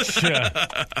 Elections.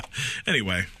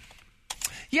 Anyway.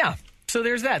 Yeah. So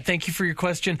there's that. Thank you for your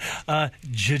question,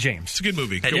 James. It's a good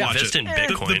movie. Go watch it. In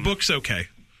Bitcoin. The book's okay.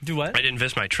 Do what? I'd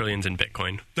invest my trillions in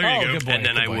Bitcoin. There you go. Good boy, and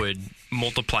then I would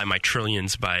multiply my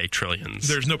trillions by trillions.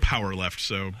 There's no power left,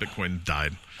 so Bitcoin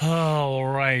died. All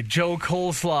right. Joe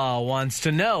Coleslaw wants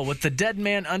to know, with the Dead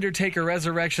Man Undertaker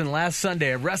resurrection last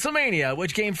Sunday at WrestleMania,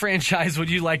 which game franchise would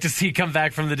you like to see come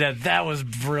back from the dead? That was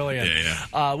brilliant.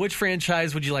 Yeah. Which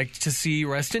franchise would you like to see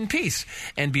rest in peace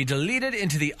and be deleted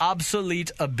into the obsolete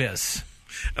abyss?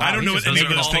 I don't know what any of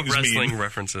those things mean. Wrestling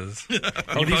references. You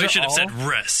probably should have said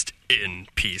 "rest in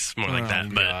peace" more like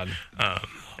that. God. But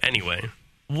anyway,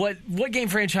 what game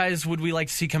franchise would we like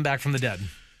to see come back from the dead?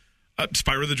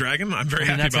 Spyro the Dragon. I'm very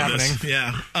happy about this.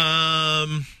 Yeah.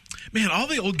 Man, all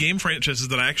the old game franchises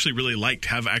that I actually really liked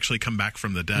have actually come back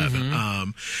from the dead.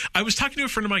 I was talking to a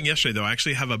friend of mine yesterday, though. I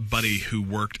actually have a buddy who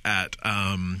worked at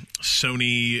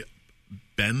Sony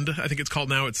Bend, I think it's called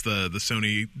now. It's the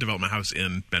Sony development house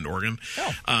in Bend, Oregon.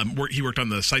 He worked on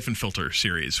the Siphon Filter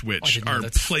series, which are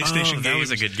PlayStation games. That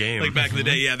was a good game. Like back in the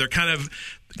day, yeah. They're kind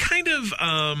of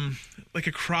like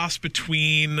a cross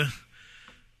between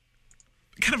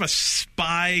kind of a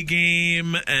spy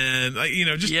game and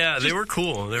they were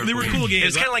cool. They were cool games. It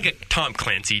was kind of like a Tom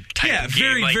Clancy type of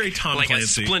game. Very Tom Clancy. Like a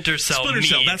Splinter Cell.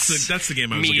 That's the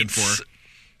game I was looking for.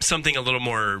 Something a little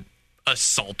more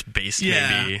assault based,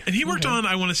 maybe. And he worked on,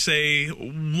 I want to say,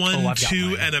 1,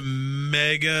 2, and a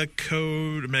Mega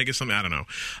something. I don't know.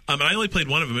 And I only played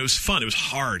one of them. It was fun. It was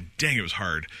hard. Dang, it was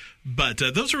hard. But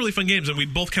those are really fun games, and we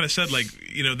both kind of said, like,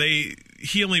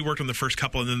 he only worked on the first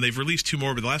couple, and then they've released 2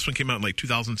 more, but the last one came out in, like,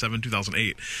 2007,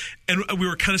 2008. And we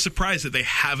were kind of surprised that they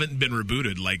haven't been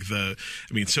rebooted. Like,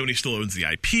 Sony still owns the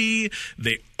IP.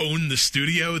 They own the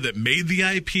studio that made the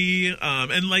IP.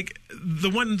 And, like,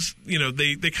 the ones,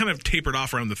 they kind of tapered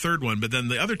off around the third one, but then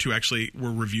the other 2 actually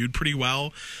were reviewed pretty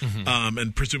well,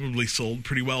 and presumably sold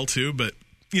pretty well, too. But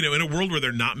in a world where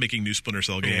they're not making new Splinter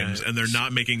Cell games and they're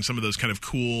not making some of those kind of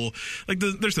cool, like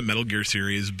there's the Metal Gear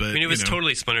series, but it was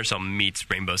totally Splinter Cell meets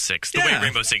Rainbow Six, the way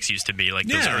Rainbow Six used to be, like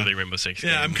those early Rainbow Six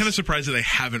games. Yeah, I'm kind of surprised that they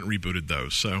haven't rebooted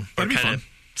those. So that'd be fun.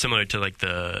 Similar to like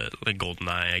the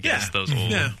GoldenEye, I guess. Those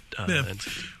old.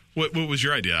 What was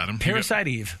your idea, Adam? Parasite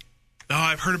Eve. Oh,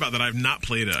 I've heard about that. I've not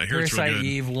played it. I hear it's really good. Parasite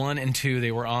Eve 1 and 2.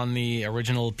 They were on the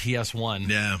original PS1.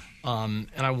 Yeah. And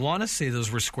I want to say those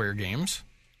were Square games.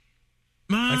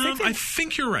 I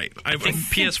think you're right. I think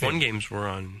PS1 games were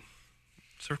on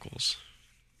Circles.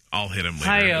 I'll hit him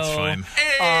later. It's fine.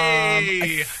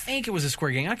 I think it was a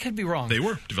Square game. I could be wrong. They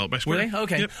were developed by Square. Were they?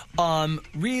 Okay. Yep.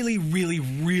 Really, really,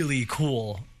 really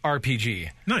cool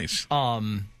RPG. Nice.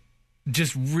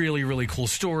 Just really, really cool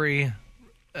story.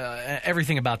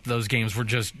 Everything about those games were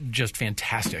just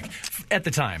fantastic at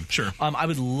the time. Sure. I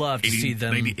would love to see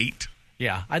them. 98.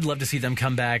 Yeah, I'd love to see them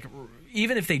come back.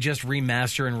 Even if they just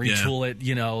remaster and retool it,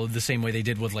 the same way they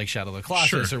did with like Shadow of the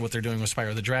Colossus or what they're doing with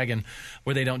Spyro the Dragon,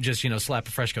 where they don't just slap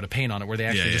a fresh coat of paint on it, where they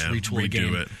actually just retool the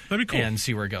game That'd be cool. and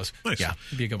see where it goes. Nice. Yeah,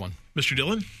 it'd be a good one. Mr.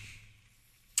 Dillon?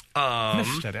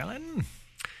 Mr. Dillon?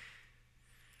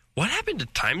 What happened to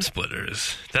Time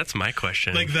Splitters? That's my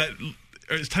question. Like that,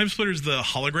 is Time Splitters the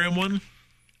hologram one?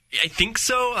 I think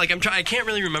so. Like I can't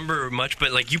really remember much,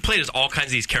 but like you played as all kinds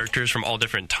of these characters from all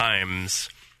different times.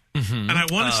 Mm-hmm. And I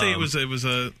want to say it was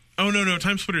a. Oh no!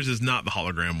 Time Splitters is not the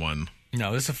hologram one.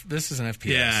 No, this is an FPS.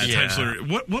 Yeah, Time Splitter.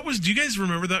 What was? Do you guys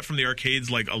remember that from the arcades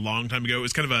like a long time ago? It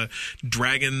was kind of a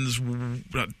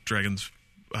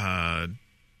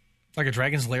like a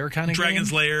Dragon's Lair kind of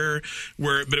Dragon's Lair,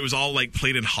 but it was all like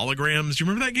played in holograms. Do you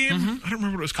remember that game? Mm-hmm. I don't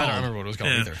remember what it was called. I don't remember what it was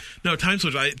called either. No, Time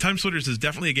Splitters. Time Splitters is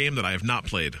definitely a game that I have not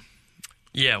played.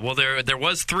 Yeah, well, there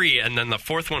was 3, and then the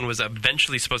 4th one was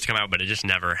eventually supposed to come out, but it just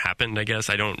never happened, I guess.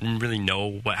 I don't really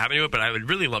know what happened to it, but I would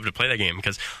really love to play that game,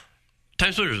 because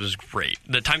Time Splitters was great.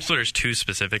 The Time Splitters 2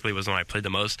 specifically was the one I played the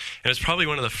most. It was probably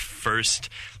one of the first,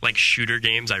 like, shooter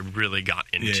games I really got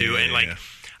into,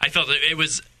 I felt it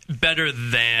was better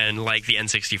than, like, the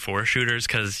N64 shooters,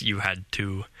 because you had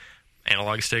 2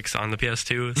 analog sticks on the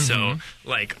PS2, so,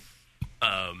 like,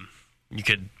 you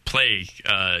could play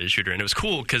shooter, and it was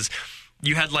cool, because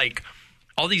you had, like,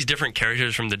 all these different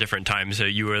characters from the different times. So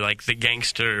you were, like, the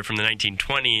gangster from the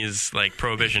 1920s, like,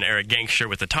 Prohibition-era gangster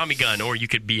with a Tommy gun, or you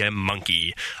could be a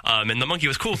monkey. And the monkey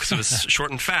was cool because it was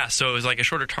short and fast, so it was, like, a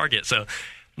shorter target. So,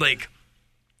 like,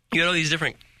 you had all these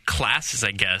different classes, I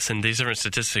guess, and these different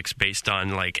statistics based on,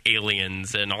 like,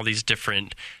 aliens and all these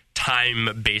different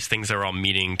time-based things that were all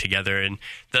meeting together, and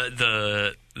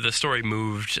the story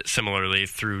moved similarly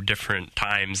through different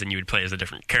times, and you would play as the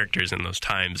different characters in those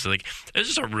times. Like, it was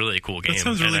just a really cool game. That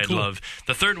sounds really cool. Love.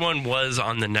 The 3rd one was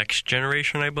on the next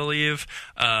generation, I believe.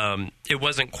 It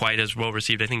wasn't quite as well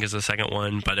received, I think, as the 2nd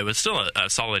one, but it was still a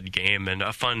solid game and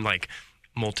a fun, like,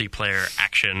 multiplayer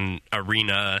action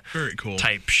arena very cool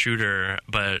type shooter.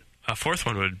 But a 4th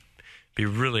one would be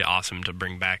really awesome to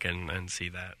bring back and see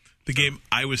that. The game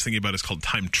I was thinking about is called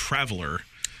Time Traveler,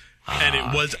 And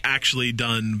it was actually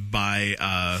done by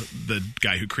the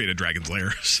guy who created Dragon's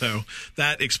Lair, so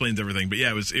that explains everything. But yeah,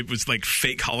 it was like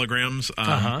fake holograms.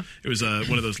 It was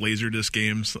one of those Laserdisc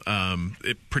games.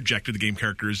 It projected the game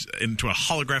characters into a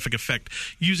holographic effect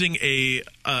using a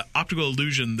optical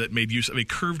illusion that made use of a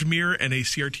curved mirror and a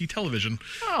CRT television.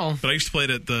 Oh, but I used to play it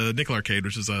at the Nickel Arcade,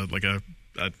 which is like a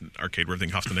arcade where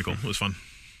everything costs a nickel. It was fun.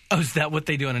 Oh, is that what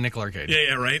they do in a nickel arcade?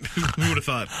 Yeah, right. Who would have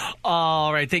thought?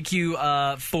 All right, thank you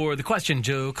for the question,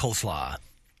 Joe Coleslaw.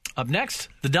 Up next,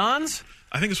 the Dons.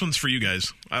 I think this one's for you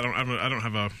guys. I don't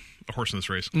have a horse in this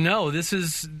race. No, this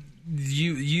is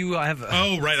you. You have.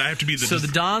 Oh, right. I have to be the. So the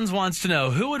Dons wants to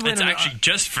know who would win. It's actually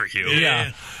just for you.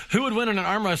 Yeah. Who would win in an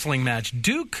arm wrestling match,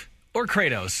 Duke or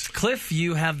Kratos? Cliff,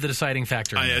 you have the deciding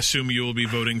factor. I assume you will be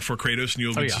voting for Kratos and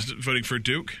you'll be voting for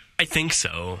Duke. I think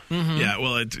so. Mm-hmm. Yeah,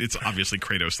 well, it's obviously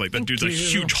Kratos. Like that dude's a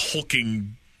huge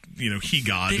hulking, he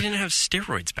god. They didn't have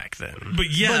steroids back then. But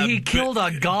he killed a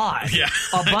god. Yeah,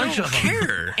 a bunch of them.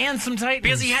 Care. And some titans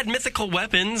because he had mythical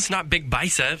weapons, not big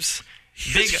biceps.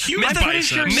 Huge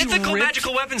biceps. Mythical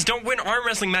magical weapons don't win arm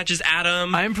wrestling matches,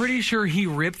 Adam. I'm pretty sure he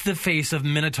ripped the face of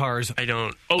minotaurs. I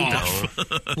don't know.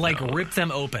 Like ripped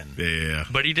them open. Yeah.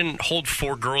 But he didn't hold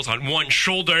 4 girls on one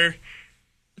shoulder.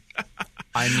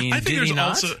 I mean, I think did he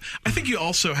not? I think you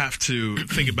also have to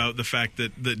think about the fact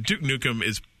that Duke Nukem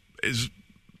is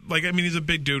like, I mean, he's a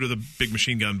big dude with a big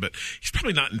machine gun, but he's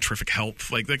probably not in terrific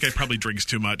health. Like that guy probably drinks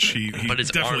too much. He but his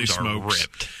definitely arms smokes. Are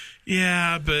ripped.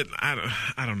 Yeah, but I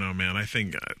don't know, man. I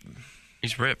think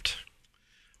he's ripped.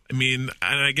 I mean,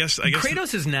 and I guess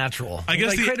Kratos is natural. I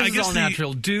guess Kratos is all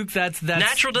natural. Duke, that's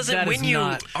natural doesn't win you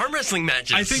arm wrestling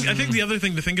matches. I think the other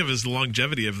thing to think of is the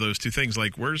longevity of those two things.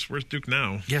 Like, where's Duke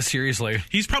now? Yeah, seriously.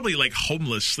 He's probably like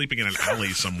homeless, sleeping in an alley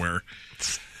somewhere.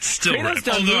 Still ripped.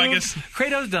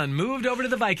 Kratos done moved over to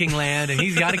the Viking land, and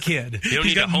he's got a kid. You don't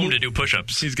need a home to do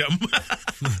push-ups. He's got.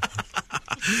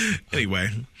 Anyway,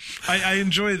 I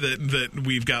enjoy that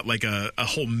we've got like a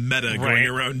whole meta going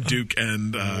around Duke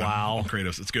and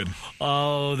Kratos. It's good.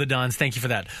 Oh, the Dons. Thank you for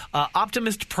that.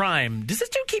 Optimus Prime. Does this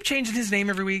dude keep changing his name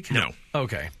every week? No.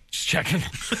 Okay. Just checking.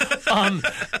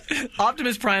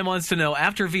 Optimus Prime wants to know,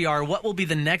 after VR, what will be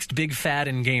the next big fad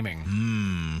in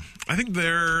gaming? I think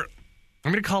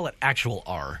I'm going to call it actual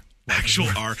R. Actual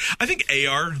R. I think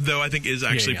AR, though, is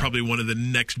actually probably one of the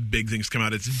next big things to come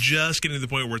out. It's just getting to the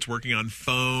point where it's working on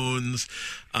phones,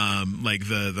 like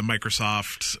the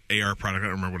Microsoft AR product. I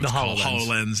don't remember what it's called.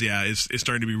 HoloLens, yeah, is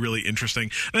starting to be really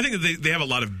interesting. And I think that they have a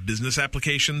lot of business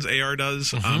applications, AR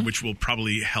does, which will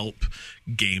probably help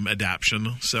game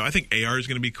adaption. So I think AR is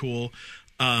going to be cool.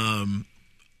 I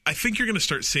think you're going to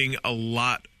start seeing a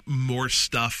lot more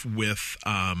stuff with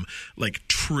like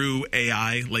true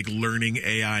AI, like learning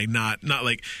AI, not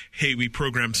like, hey, we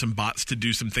programmed some bots to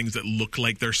do some things that look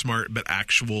like they're smart, but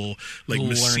actual like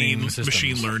machine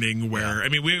learning where I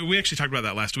mean we actually talked about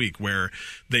that last week, where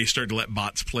they started to let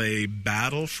bots play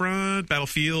Battlefield,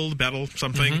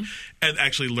 something, and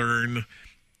actually learn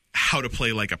how to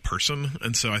play like a person.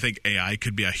 And so I think AI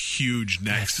could be a huge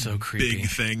next big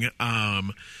thing.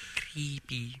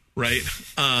 Creepy. Right?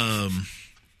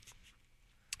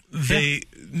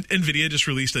 NVIDIA just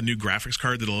released a new graphics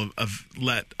card that'll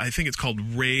let, I think it's called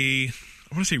ray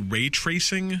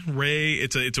tracing.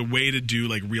 It's a way to do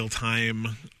like real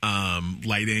time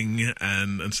lighting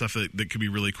and stuff that could be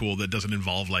really cool, that doesn't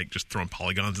involve like just throwing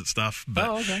polygons at stuff.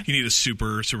 But you need a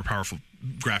super powerful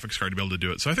graphics card to be able to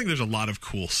do it. So I think there's a lot of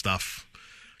cool stuff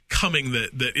coming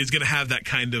that is going to have that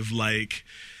kind of like,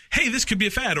 hey, this could be a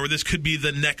fad, or this could be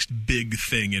the next big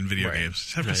thing in video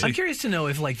games. I'm curious to know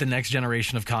if like the next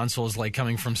generation of consoles, like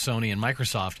coming from Sony and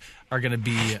Microsoft, are going to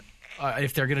be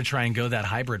if they're going to try and go that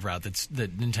hybrid route that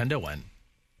Nintendo went.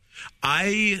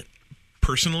 I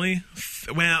personally,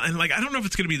 and like I don't know if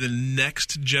it's going to be the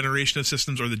next generation of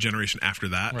systems or the generation after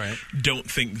that. Right.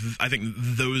 I think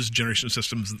those generation of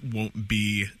systems won't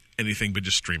be anything but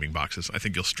just streaming boxes. I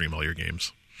think you'll stream all your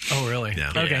games. Oh, really?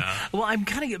 Yeah. Okay. Yeah. Well,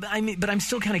 but I'm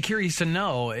still kind of curious to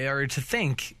know or to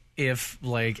think if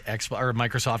like Xbox or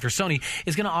Microsoft or Sony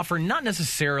is going to offer not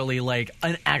necessarily like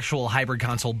an actual hybrid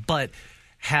console, but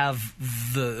have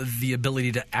the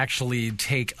ability to actually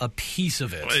take a piece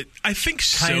of it. I think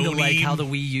kind of Sony, like how the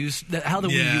Wii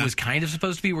U was kind of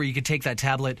supposed to be, where you could take that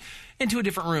tablet into a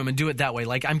different room and do it that way.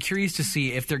 Like, I'm curious to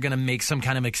see if they're going to make some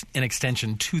kind of an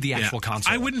extension to the actual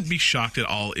console. I wouldn't be shocked at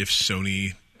all if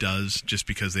Sony does, just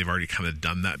because they've already kind of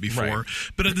done that before. Right.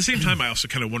 But at the same time, I also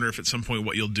kind of wonder if at some point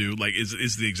what you'll do, like,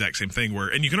 is the exact same thing where,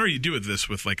 and you can already do this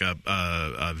with like a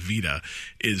Vita,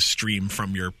 is stream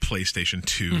from your PlayStation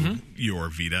to your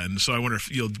Vita. And so I wonder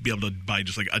if you'll be able to buy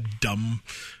just like a dumb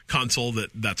console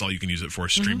that's all you can use it for,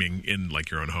 streaming in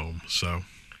like your own home. So,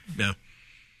 yeah.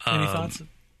 Any thoughts?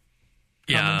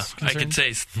 Yeah, Comments, I could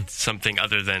say something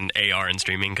other than AR and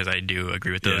streaming, because I do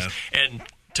agree with those. Yeah. And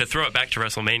to throw it back to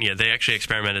WrestleMania, they actually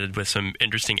experimented with some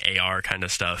interesting AR kind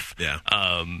of stuff. Yeah.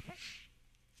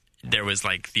 There was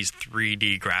like these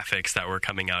 3D graphics that were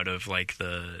coming out of like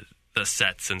the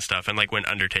sets and stuff, and like when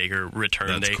Undertaker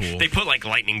returned, they put like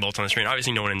lightning bolts on the screen.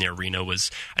 Obviously no one in the arena was,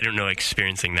 I don't know,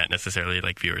 experiencing that necessarily,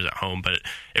 like viewers at home, but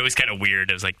it was kind of weird.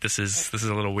 It was like, this is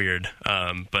a little weird,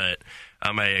 but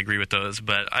I agree with those.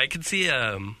 But I could see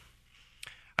I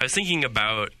was thinking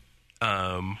about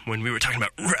when we were talking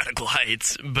about Radical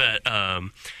Heights, but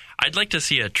I'd like to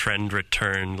see a trend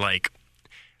return, like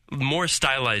more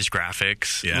stylized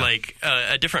graphics, like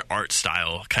a different art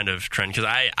style kind of trend, because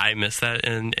I miss that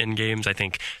in games. I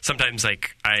think sometimes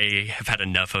like I have had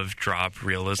enough of drop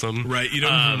realism. Right, you don't.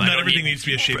 Not everything needs to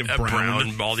be a shade of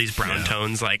brown. All these brown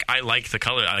tones. Like I like the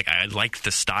color. Like I like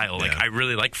the style. Like I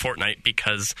really like Fortnite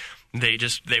because they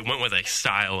went with a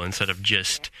style instead of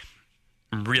just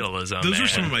realism. Those are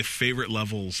some of my favorite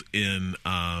levels in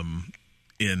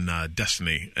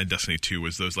Destiny and Destiny 2,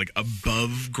 was those like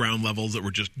above ground levels that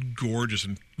were just gorgeous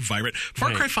and vibrant.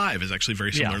 Far Cry 5 is actually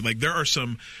very similar. Like there are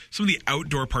some of the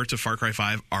outdoor parts of Far Cry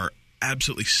 5 are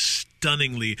absolutely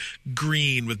stunningly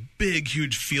green with big,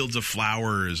 huge fields of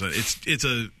flowers. It's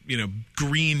a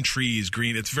green trees,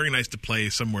 green. It's very nice to play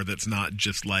somewhere that's not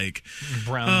just like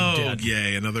brown. Dead.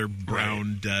 Yay, another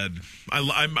brown dead.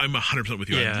 I'm 100% with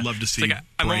you. Yeah. I'd love to see. Like,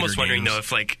 I'm almost wondering games. though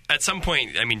if like at some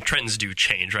point, I mean, trends do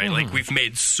change, right? Like we've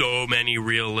made so many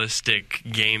realistic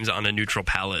games on a neutral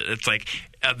palette. It's like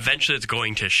eventually it's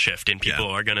going to shift, and people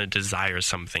are going to desire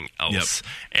something else.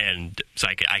 And so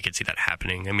I could see that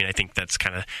happening. I mean, I think that's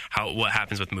kind of what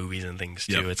happens with movies and things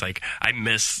too. It's like I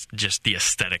miss just the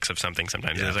aesthetics of something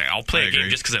sometimes. It's like I'll play a game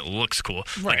just because it looks cool.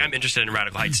 Like I'm interested in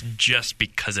Radical Heights just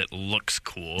because it looks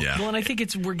cool. Well, and I think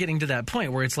we're getting to that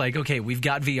point where it's like, okay, we've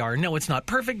got VR. No, it's not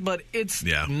perfect, but it's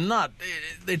not.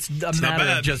 It's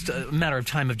a matter of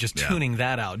time of just tuning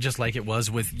that out, just like it was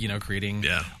with creating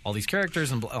all these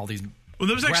characters and all these. Well,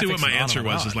 that was actually what my answer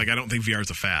was. Is like I don't think VR is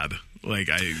a fad. Like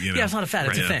it's not a fad.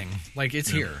 It's a thing. Like it's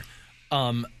here.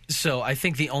 So I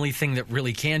think the only thing that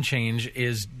really can change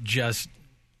is just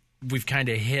we've kind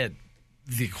of hit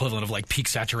the equivalent of like peak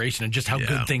saturation and just how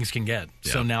good things can get.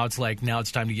 So now it's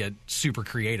time to get super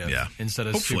creative instead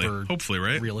of hopefully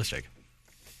realistic.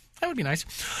 That would be nice.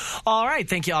 All right.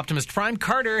 Thank you, Optimus Prime.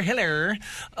 Carter Hiller,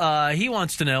 he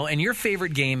wants to know, in your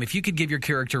favorite game, if you could give your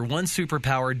character one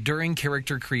superpower during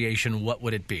character creation, what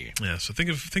would it be? Yeah, so think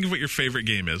of what your favorite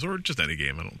game is, or just any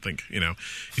game. I don't think,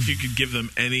 if you could give them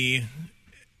any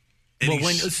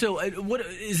what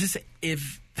is this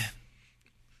if...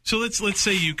 So let's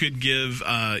say you could give,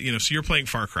 so you're playing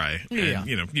Far Cry,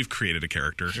 and you've created a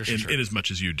character in as much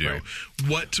as you do. Right.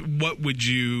 What would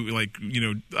you like?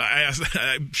 I asked.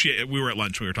 We were at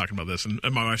lunch when we were talking about this, and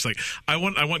my wife's like, I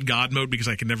want God mode because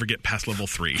I can never get past level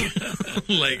 3.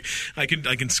 Like I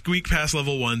can squeak past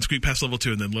level 1, squeak past level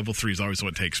 2, and then level 3 is always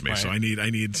what takes me. Right. So I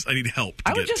need help.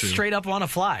 I would just straight up want to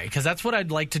fly because that's what I'd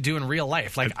like to do in real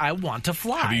life. Like I want to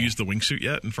fly. Have you used the wingsuit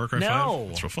yet in Far Cry 5? No,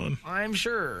 it's real fun. I'm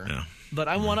sure. Yeah. But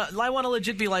I want to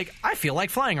legit be like, I feel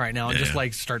like flying right now, and just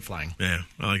like start flying. Yeah,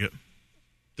 I like it.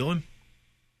 Dylan?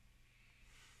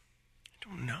 I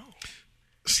don't know.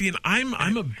 See, and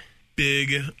I'm a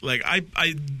big like I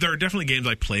there are definitely games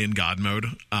I play in God mode,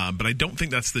 but I don't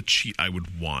think that's the cheat I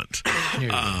would want.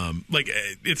 Like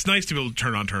it's nice to be able to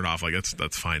turn it on, turn it off. Like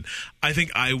that's fine. I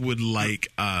think I would like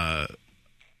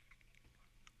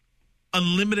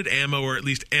unlimited ammo, or at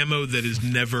least ammo that is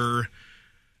never.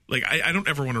 Like I don't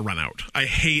ever want to run out. I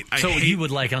hate. You would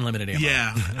like unlimited ammo?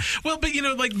 Yeah. Well, but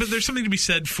but there's something to be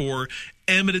said for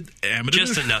ammo.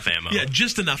 Just enough ammo. Yeah,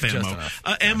 just enough ammo.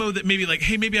 Ammo that maybe like,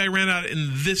 hey, maybe I ran out in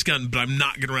this gun, but I'm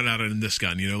not going to run out in this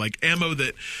gun. Like ammo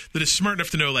that is smart enough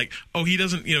to know, like, oh, he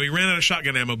doesn't. He ran out of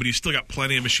shotgun ammo, but he's still got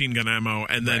plenty of machine gun ammo.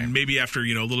 And then maybe after a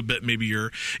little bit, maybe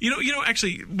you're.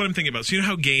 Actually, what I'm thinking about. So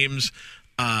how games.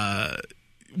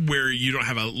 Where you don't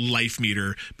have a life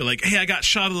meter, but like, hey, I got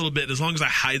shot a little bit. As long as I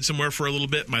hide somewhere for a little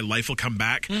bit, my life will come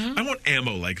back. I want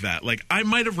ammo like that. Like, I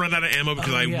might have run out of ammo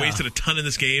because I wasted a ton in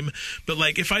this game, but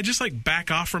like, if I just like back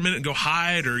off for a minute and go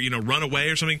hide or, run away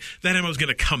or something, that ammo is going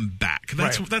to come back.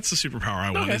 That's the superpower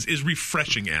I want is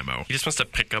refreshing ammo. He just wants to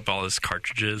pick up all his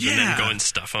cartridges and then go and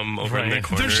stuff them over in the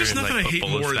corner. There's just nothing I hate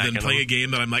more than playing a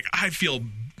game that I'm like, I feel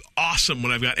awesome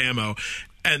when I've got ammo.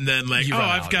 And then, like,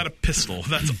 I've got a pistol.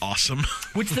 That's awesome.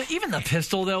 Even the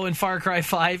pistol, though, in Far Cry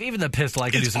 5, even the pistol,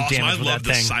 I can do some damage with that thing. I love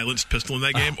the silenced pistol in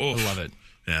that game. I love it.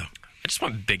 Yeah. I just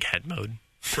want big head mode.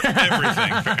 For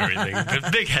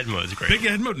everything. Big head mode is great. Big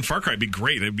head mode in Far Cry would be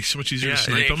great. It'd be so much easier to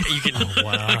snipe them. You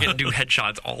can do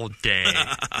headshots all day.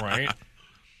 Right?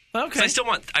 Okay. I still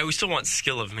want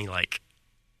skill of me, like,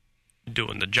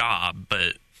 doing the job,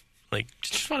 but, like...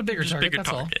 Just want a bigger target, that's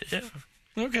all. Yeah.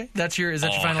 Okay, is that your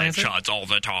final answer? Headshots all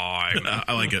the time.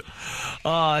 I like it.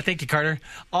 Thank you, Carter.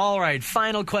 All right,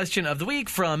 final question of the week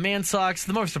from ManSocks.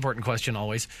 The most important question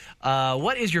always.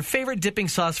 What is your favorite dipping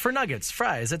sauce for nuggets,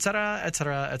 fries, etc.,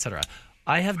 etc., etc.?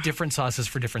 I have different sauces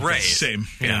for different things. Same.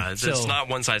 Yeah, it's not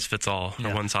one size fits all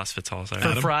or one sauce fits all.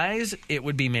 For fries, it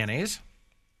would be mayonnaise.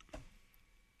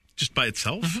 Just by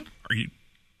itself? Are you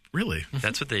really?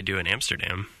 That's what they do in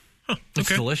Amsterdam. Huh, It's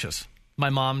delicious. My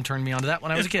mom turned me onto that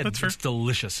when I was a kid. That's fair. It's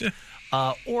delicious. Yeah.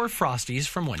 Or Frosties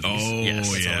from Wendy's. Oh,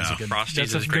 yes, yeah. Frosties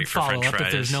that's is a great good for French follow-up fries.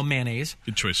 if there's no mayonnaise.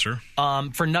 Good choice, sir.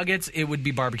 For nuggets, it would be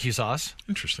barbecue sauce.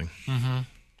 Interesting. And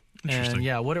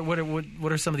yeah, what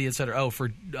are some of the etc.? Oh,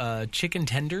 for chicken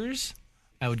tenders,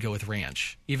 I would go with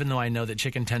ranch. Even though I know that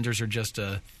chicken tenders are just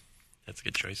a... That's a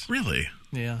good choice. Really?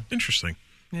 Yeah. Interesting.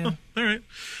 Yeah. All right.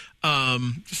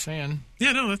 Just saying.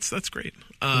 Yeah, no, that's great.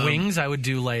 Wings, I would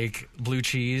do like blue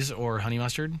cheese or honey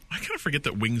mustard. I kind of forget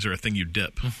that wings are a thing you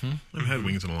dip. I haven't had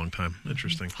wings in a long time.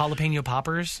 Interesting. Jalapeno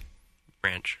poppers.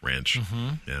 Ranch.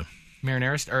 Yeah.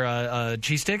 Marinara or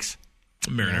cheese sticks.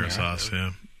 Marinara sauce,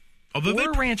 yeah.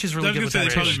 Although ranch is really good with that.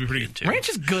 They'd probably be pretty good. Ranch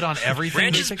is good on everything.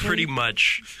 Ranch basically. is pretty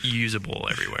much usable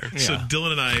everywhere. Yeah. So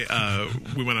Dylan and I,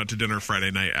 we went out to dinner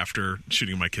Friday night after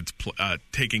shooting my kids,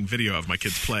 taking video of my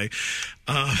kids play.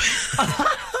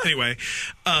 Anyway,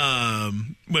 went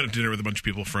out to dinner with a bunch of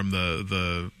people from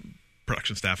the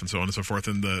production staff and so on and so forth.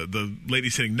 And the lady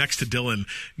sitting next to Dylan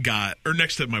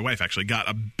next to my wife actually, got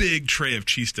a big tray of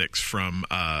cheese sticks from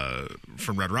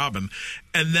Red Robin,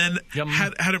 and then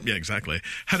had him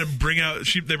had him bring out.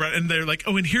 They brought and they're like,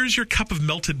 oh, and here's your cup of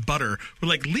melted butter. We're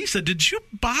like, Lisa, did you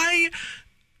buy?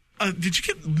 Did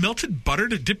you get melted butter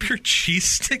to dip your cheese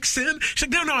sticks in? She's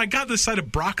like, no, I got this side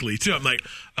of broccoli too. I'm like,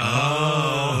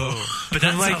 oh, but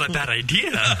that's not a bad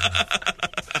idea.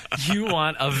 You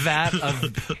want a vat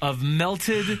of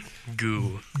melted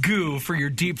goo for your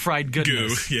deep fried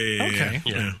goodness. Goo, yeah. Okay.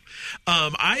 Yeah.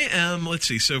 I am. Let's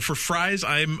see. So for fries,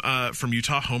 I'm from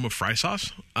Utah, home of fry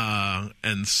sauce,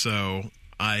 and so.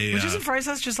 Which isn't fry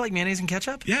sauce just like mayonnaise and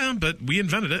ketchup? Yeah, but we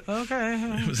invented it.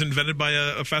 Okay. It was invented by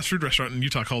a fast food restaurant in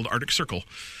Utah called Arctic Circle.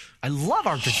 I love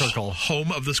Arctic Circle.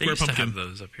 Home of the Square Pumpkin. Pumpkin. They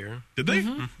used to have those up here. Did they?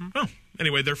 Oh,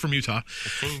 anyway, they're from Utah. I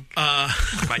think.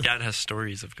 My dad has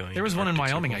stories of going. There was one in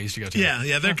Wyoming Circle. I used to go to.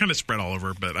 Yeah, they're kind of spread all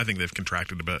over, but I think they've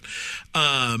contracted a bit.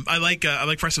 I like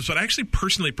fry sauce, but I actually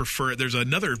personally prefer. There's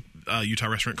another Utah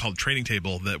restaurant called Training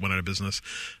Table that went out of business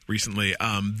recently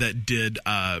that did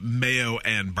mayo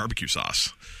and barbecue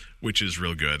sauce, which is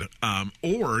real good.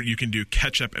 Or you can do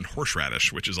ketchup and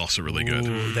horseradish, which is also really good.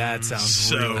 Ooh, that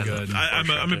sounds real good.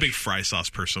 I'm a big fry sauce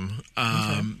person.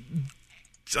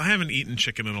 I haven't eaten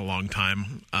chicken in a long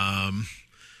time. I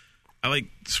like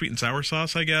sweet and sour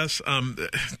sauce, I guess.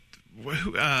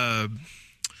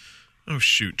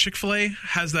 Chick-fil-A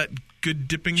has that good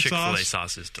dipping Chick-fil-A sauce.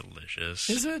 sauce is delicious.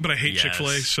 Is it? But I hate Yes.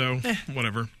 Chick-fil-A, so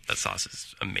whatever. That sauce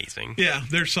is amazing. Yeah,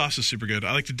 their sauce is super good.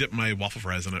 I like to dip my waffle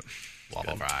fries in it.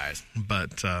 Waffle fries.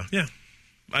 But, yeah.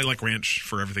 I like ranch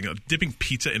for everything. Dipping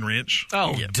pizza in ranch.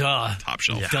 Oh, duh. Top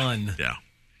shelf. Done. Yeah.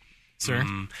 Sir?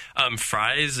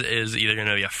 Fries is either going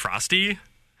to be a Frosty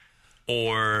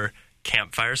or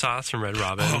campfire sauce from Red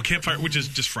Robin. Oh, campfire, which is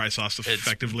just fry sauce,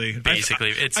 effectively.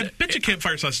 Basically, I bet you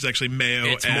campfire sauce is actually mayo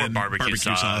it's and more barbecue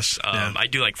sauce. Yeah. I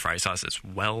do like fry sauce as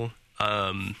well.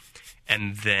 And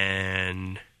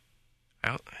then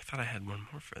I thought I had one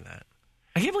more for that.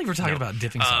 I can't believe we're talking about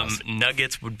dipping sauce.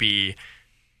 Nuggets would be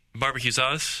barbecue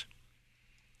sauce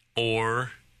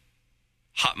or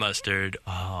hot mustard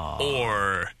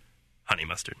or honey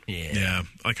mustard. Yeah,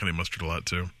 I like honey mustard a lot,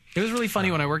 too. It was really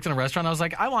funny when I worked in a restaurant. I was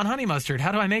like, I want honey mustard.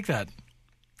 How do I make that?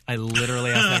 I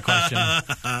literally asked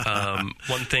that question.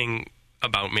 One thing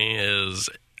about me is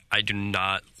I do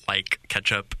not like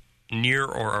ketchup near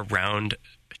or around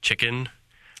chicken.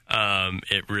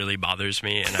 it really bothers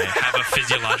me, and I have a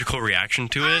physiological reaction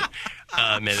to it,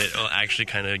 and it'll actually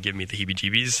kind of give me the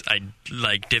heebie-jeebies.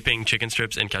 Like dipping chicken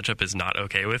strips in ketchup is not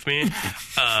okay with me.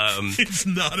 It's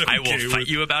not okay. I will fight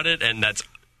you about it, and that's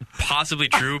possibly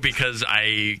true because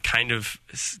I kind of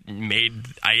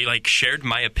shared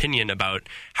my opinion about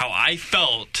how I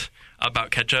felt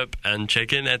about ketchup and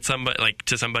chicken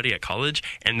to somebody at college,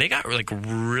 and they got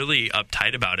really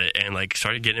uptight about it and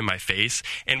started getting in my face,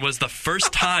 and was the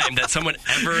first time that someone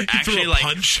ever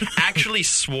actually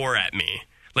swore at me.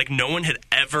 No one had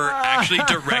ever actually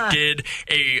directed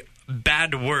a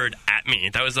bad word at me.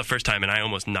 That was the first time, and I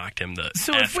almost knocked him the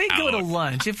So F if we go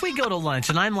to lunch,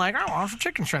 and I'm like, I want some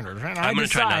chicken tenders, and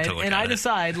I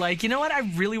decide, you know what, I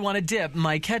really want to dip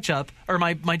my ketchup or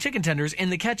my chicken tenders in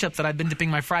the ketchup that I've been dipping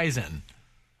my fries in.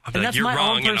 I'll be and that's my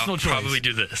wrong, own personal choice. Probably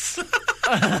do this.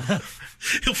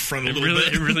 He'll front a little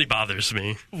bit. It really bothers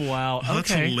me. Wow. Okay.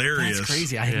 That's hilarious. That's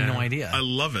crazy. I had no idea. I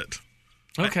love it.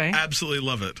 Okay. I absolutely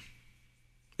love it.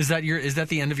 Is that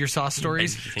the end of your sauce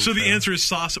stories? So the answer is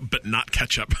sauce, but not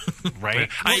ketchup. Right.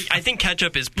 I think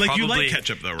ketchup is probably... you like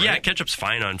ketchup, though, right? Yeah, ketchup's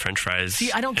fine on French fries.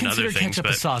 See, I don't consider ketchup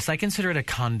a sauce. I consider it a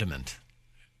condiment.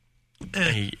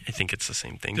 I think it's the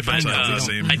same thing.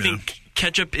 I think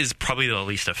ketchup is probably the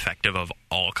least effective of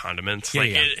all condiments.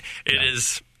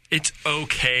 It's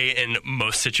okay in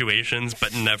most situations,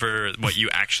 but never what you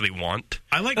actually want.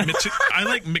 I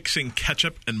like mixing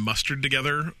ketchup and mustard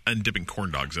together and dipping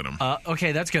corn dogs in them.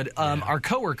 Okay, that's good. Our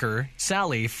coworker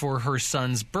Sally, for her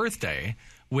son's birthday,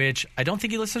 which I don't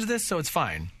think he listens to this, so it's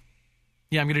fine.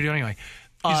 Yeah, I'm going to do it anyway.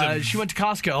 She went to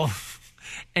Costco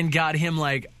and got him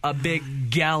a big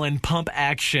gallon pump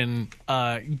action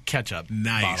ketchup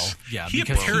bottle. Yeah,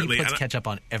 because he puts ketchup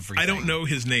on everything. I don't know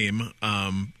his name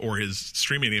or his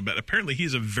streaming name, but apparently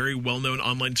he's a very well-known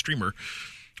online streamer.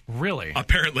 Really?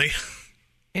 Apparently.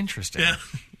 Interesting. Yeah.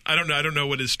 I don't know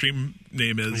what his stream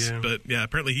name is, but yeah,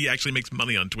 apparently he actually makes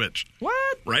money on Twitch.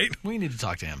 What? Right? We need to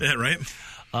talk to him. Yeah, right?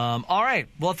 All right.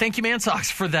 Well, thank you, Mansocks,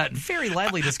 for that very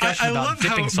lively discussion about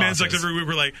dipping sauces. I love how Mansocks every week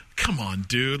were like, come on,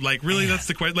 dude. Really, that's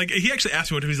the question. He actually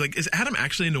asked me one time, he's like, is Adam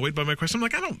actually annoyed by my question? I'm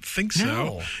like, I don't think so.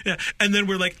 No. Yeah. And then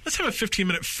we're like, let's have a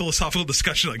 15-minute philosophical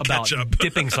discussion on about ketchup.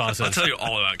 Dipping sauces. I'll tell you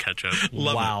all about ketchup.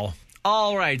 Wow.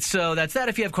 All right, so that's that.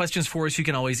 If you have questions for us, you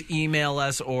can always email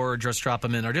us or just drop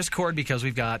them in our Discord because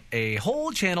we've got a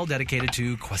whole channel dedicated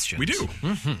to questions. We do.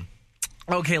 Mm-hmm.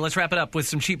 Okay, let's wrap it up with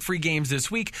some cheap free games this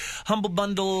week. Humble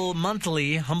Bundle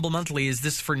Monthly. Humble Monthly, is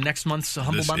this for next month's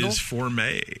Humble Bundle? This is for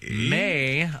May.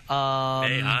 May.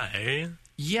 AI.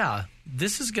 Yeah,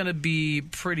 this is going to be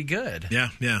pretty good. Yeah.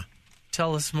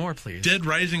 Tell us more, please. Dead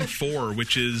Rising 4,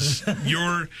 which is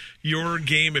your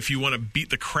game if you want to beat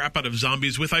the crap out of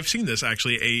zombies with, I've seen this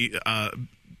actually, a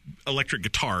electric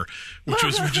guitar, which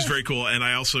is very cool. And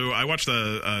I watched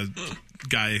a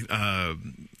guy,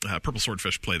 Purple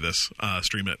Swordfish, play this,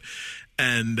 stream it.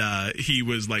 And he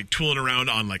was tooling around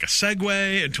on a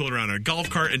Segway and tooling around on a golf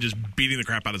cart and just beating the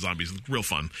crap out of zombies. Real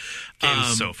fun.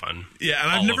 Game's so fun. Yeah,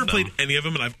 and I've never played any of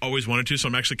them, and I've always wanted to, so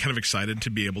I'm actually kind of excited to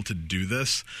be able to do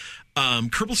this.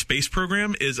 Kerbal Space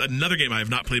Program is another game I have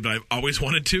not played, but I've always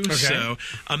wanted to. Okay. So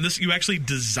you actually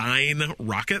design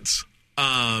rockets.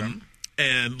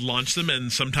 And launch them,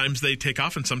 and sometimes they take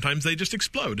off, and sometimes they just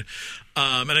explode.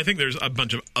 And I think there's a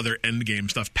bunch of other end game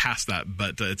stuff past that,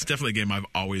 but it's definitely a game I've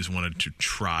always wanted to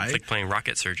try. It's like playing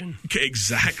Rocket Surgeon.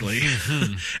 Exactly.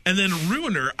 And then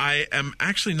Ruiner, I am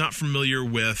actually not familiar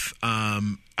with,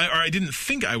 I didn't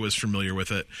think I was familiar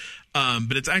with it.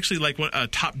 But it's actually a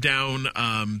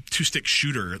top-down two-stick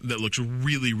shooter that looks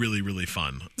really, really, really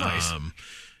fun. Nice.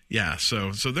 Yeah,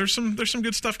 so there's some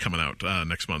good stuff coming out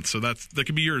next month. So that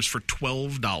could be yours for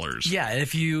 $12. Yeah,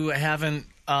 if you haven't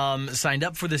signed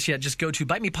up for this yet, just go to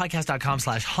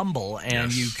bitemepodcast.com/humble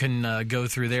and you can go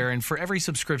through there. And for every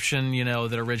subscription,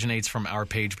 that originates from our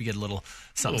page, we get a little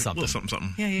something. Little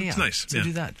something. Yeah. It's nice. So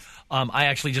do that. I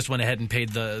actually just went ahead and paid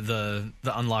the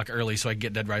unlock early so I could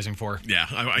get Dead Rising 4. Yeah,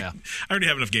 I already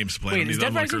have enough games to play. Wait, is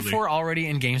Dead Rising 4 already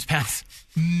in Games Pass?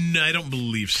 No, I don't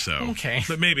believe so. Okay.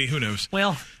 But maybe, who knows?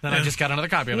 Well, then I just got another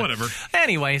copy of it. Whatever.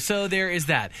 Anyway, so there is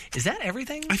that. Is that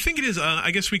everything? I think it is.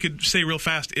 I guess we could say real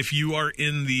fast, if you are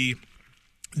in the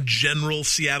general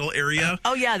Seattle area.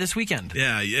 Oh, yeah, this weekend.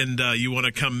 Yeah, and you want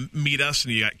to come meet us,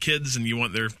 and you got kids, and you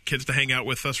want their kids to hang out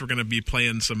with us, we're going to be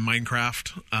playing some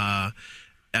Minecraft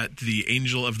at the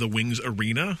Angel of the Wings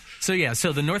Arena. So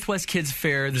the Northwest Kids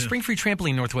Fair, the Spring Free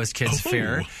Trampoline Northwest Kids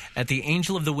Fair at the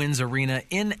Angel of the Winds Arena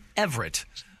in Everett.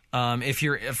 If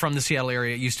you're from the Seattle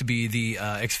area, it used to be the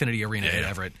Xfinity Arena in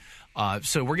Everett.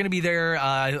 So we're going to be there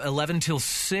 11 till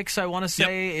 6, I want to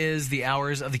say, is the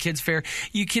hours of the Kids Fair.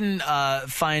 You can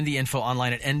find the info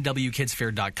online at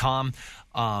nwkidsfair.com.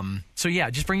 So, yeah,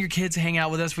 just bring your kids, hang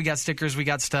out with us. We got stickers, we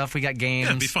got stuff, we got games.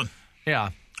 Yeah, it'll be fun. Yeah.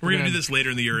 We're going to do this later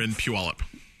in the year in Puyallup.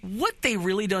 What they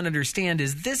really don't understand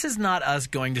is this is not us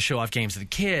going to show off games to the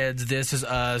kids. This is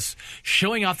us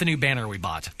showing off the new banner we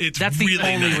bought. That's the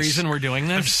really only nice. reason we're doing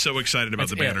this. I'm so excited about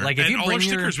the banner. Like, if and you all bring our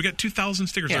stickers. We got 2,000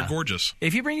 stickers. They're gorgeous.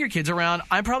 If you bring your kids around,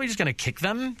 I'm probably just going to kick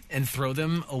them and throw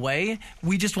them away.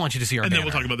 We just want you to see our banner. And then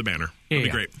we'll talk about the banner. It'll be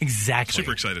great. Exactly.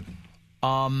 Super excited.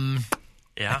 I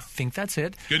think that's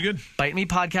it. Good.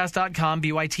 BiteMePodcast.com,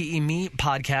 BYTE Me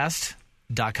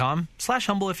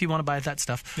Podcast.com/humble if you want to buy that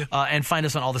stuff. Yeah. And find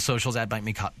us on all the socials at Bite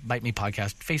Me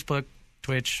Podcast. Facebook,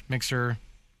 Twitch, Mixer.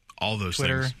 All those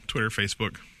Twitter. things. Twitter,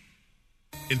 Facebook,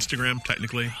 Instagram,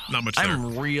 technically. Not much there.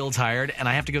 I'm real tired, and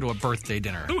I have to go to a birthday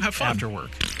dinner. Ooh, have fun. After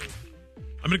work.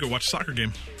 I'm going to go watch a soccer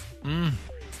game.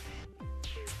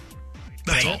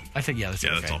 That's all. I think, that's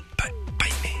okay. That's all. Bye.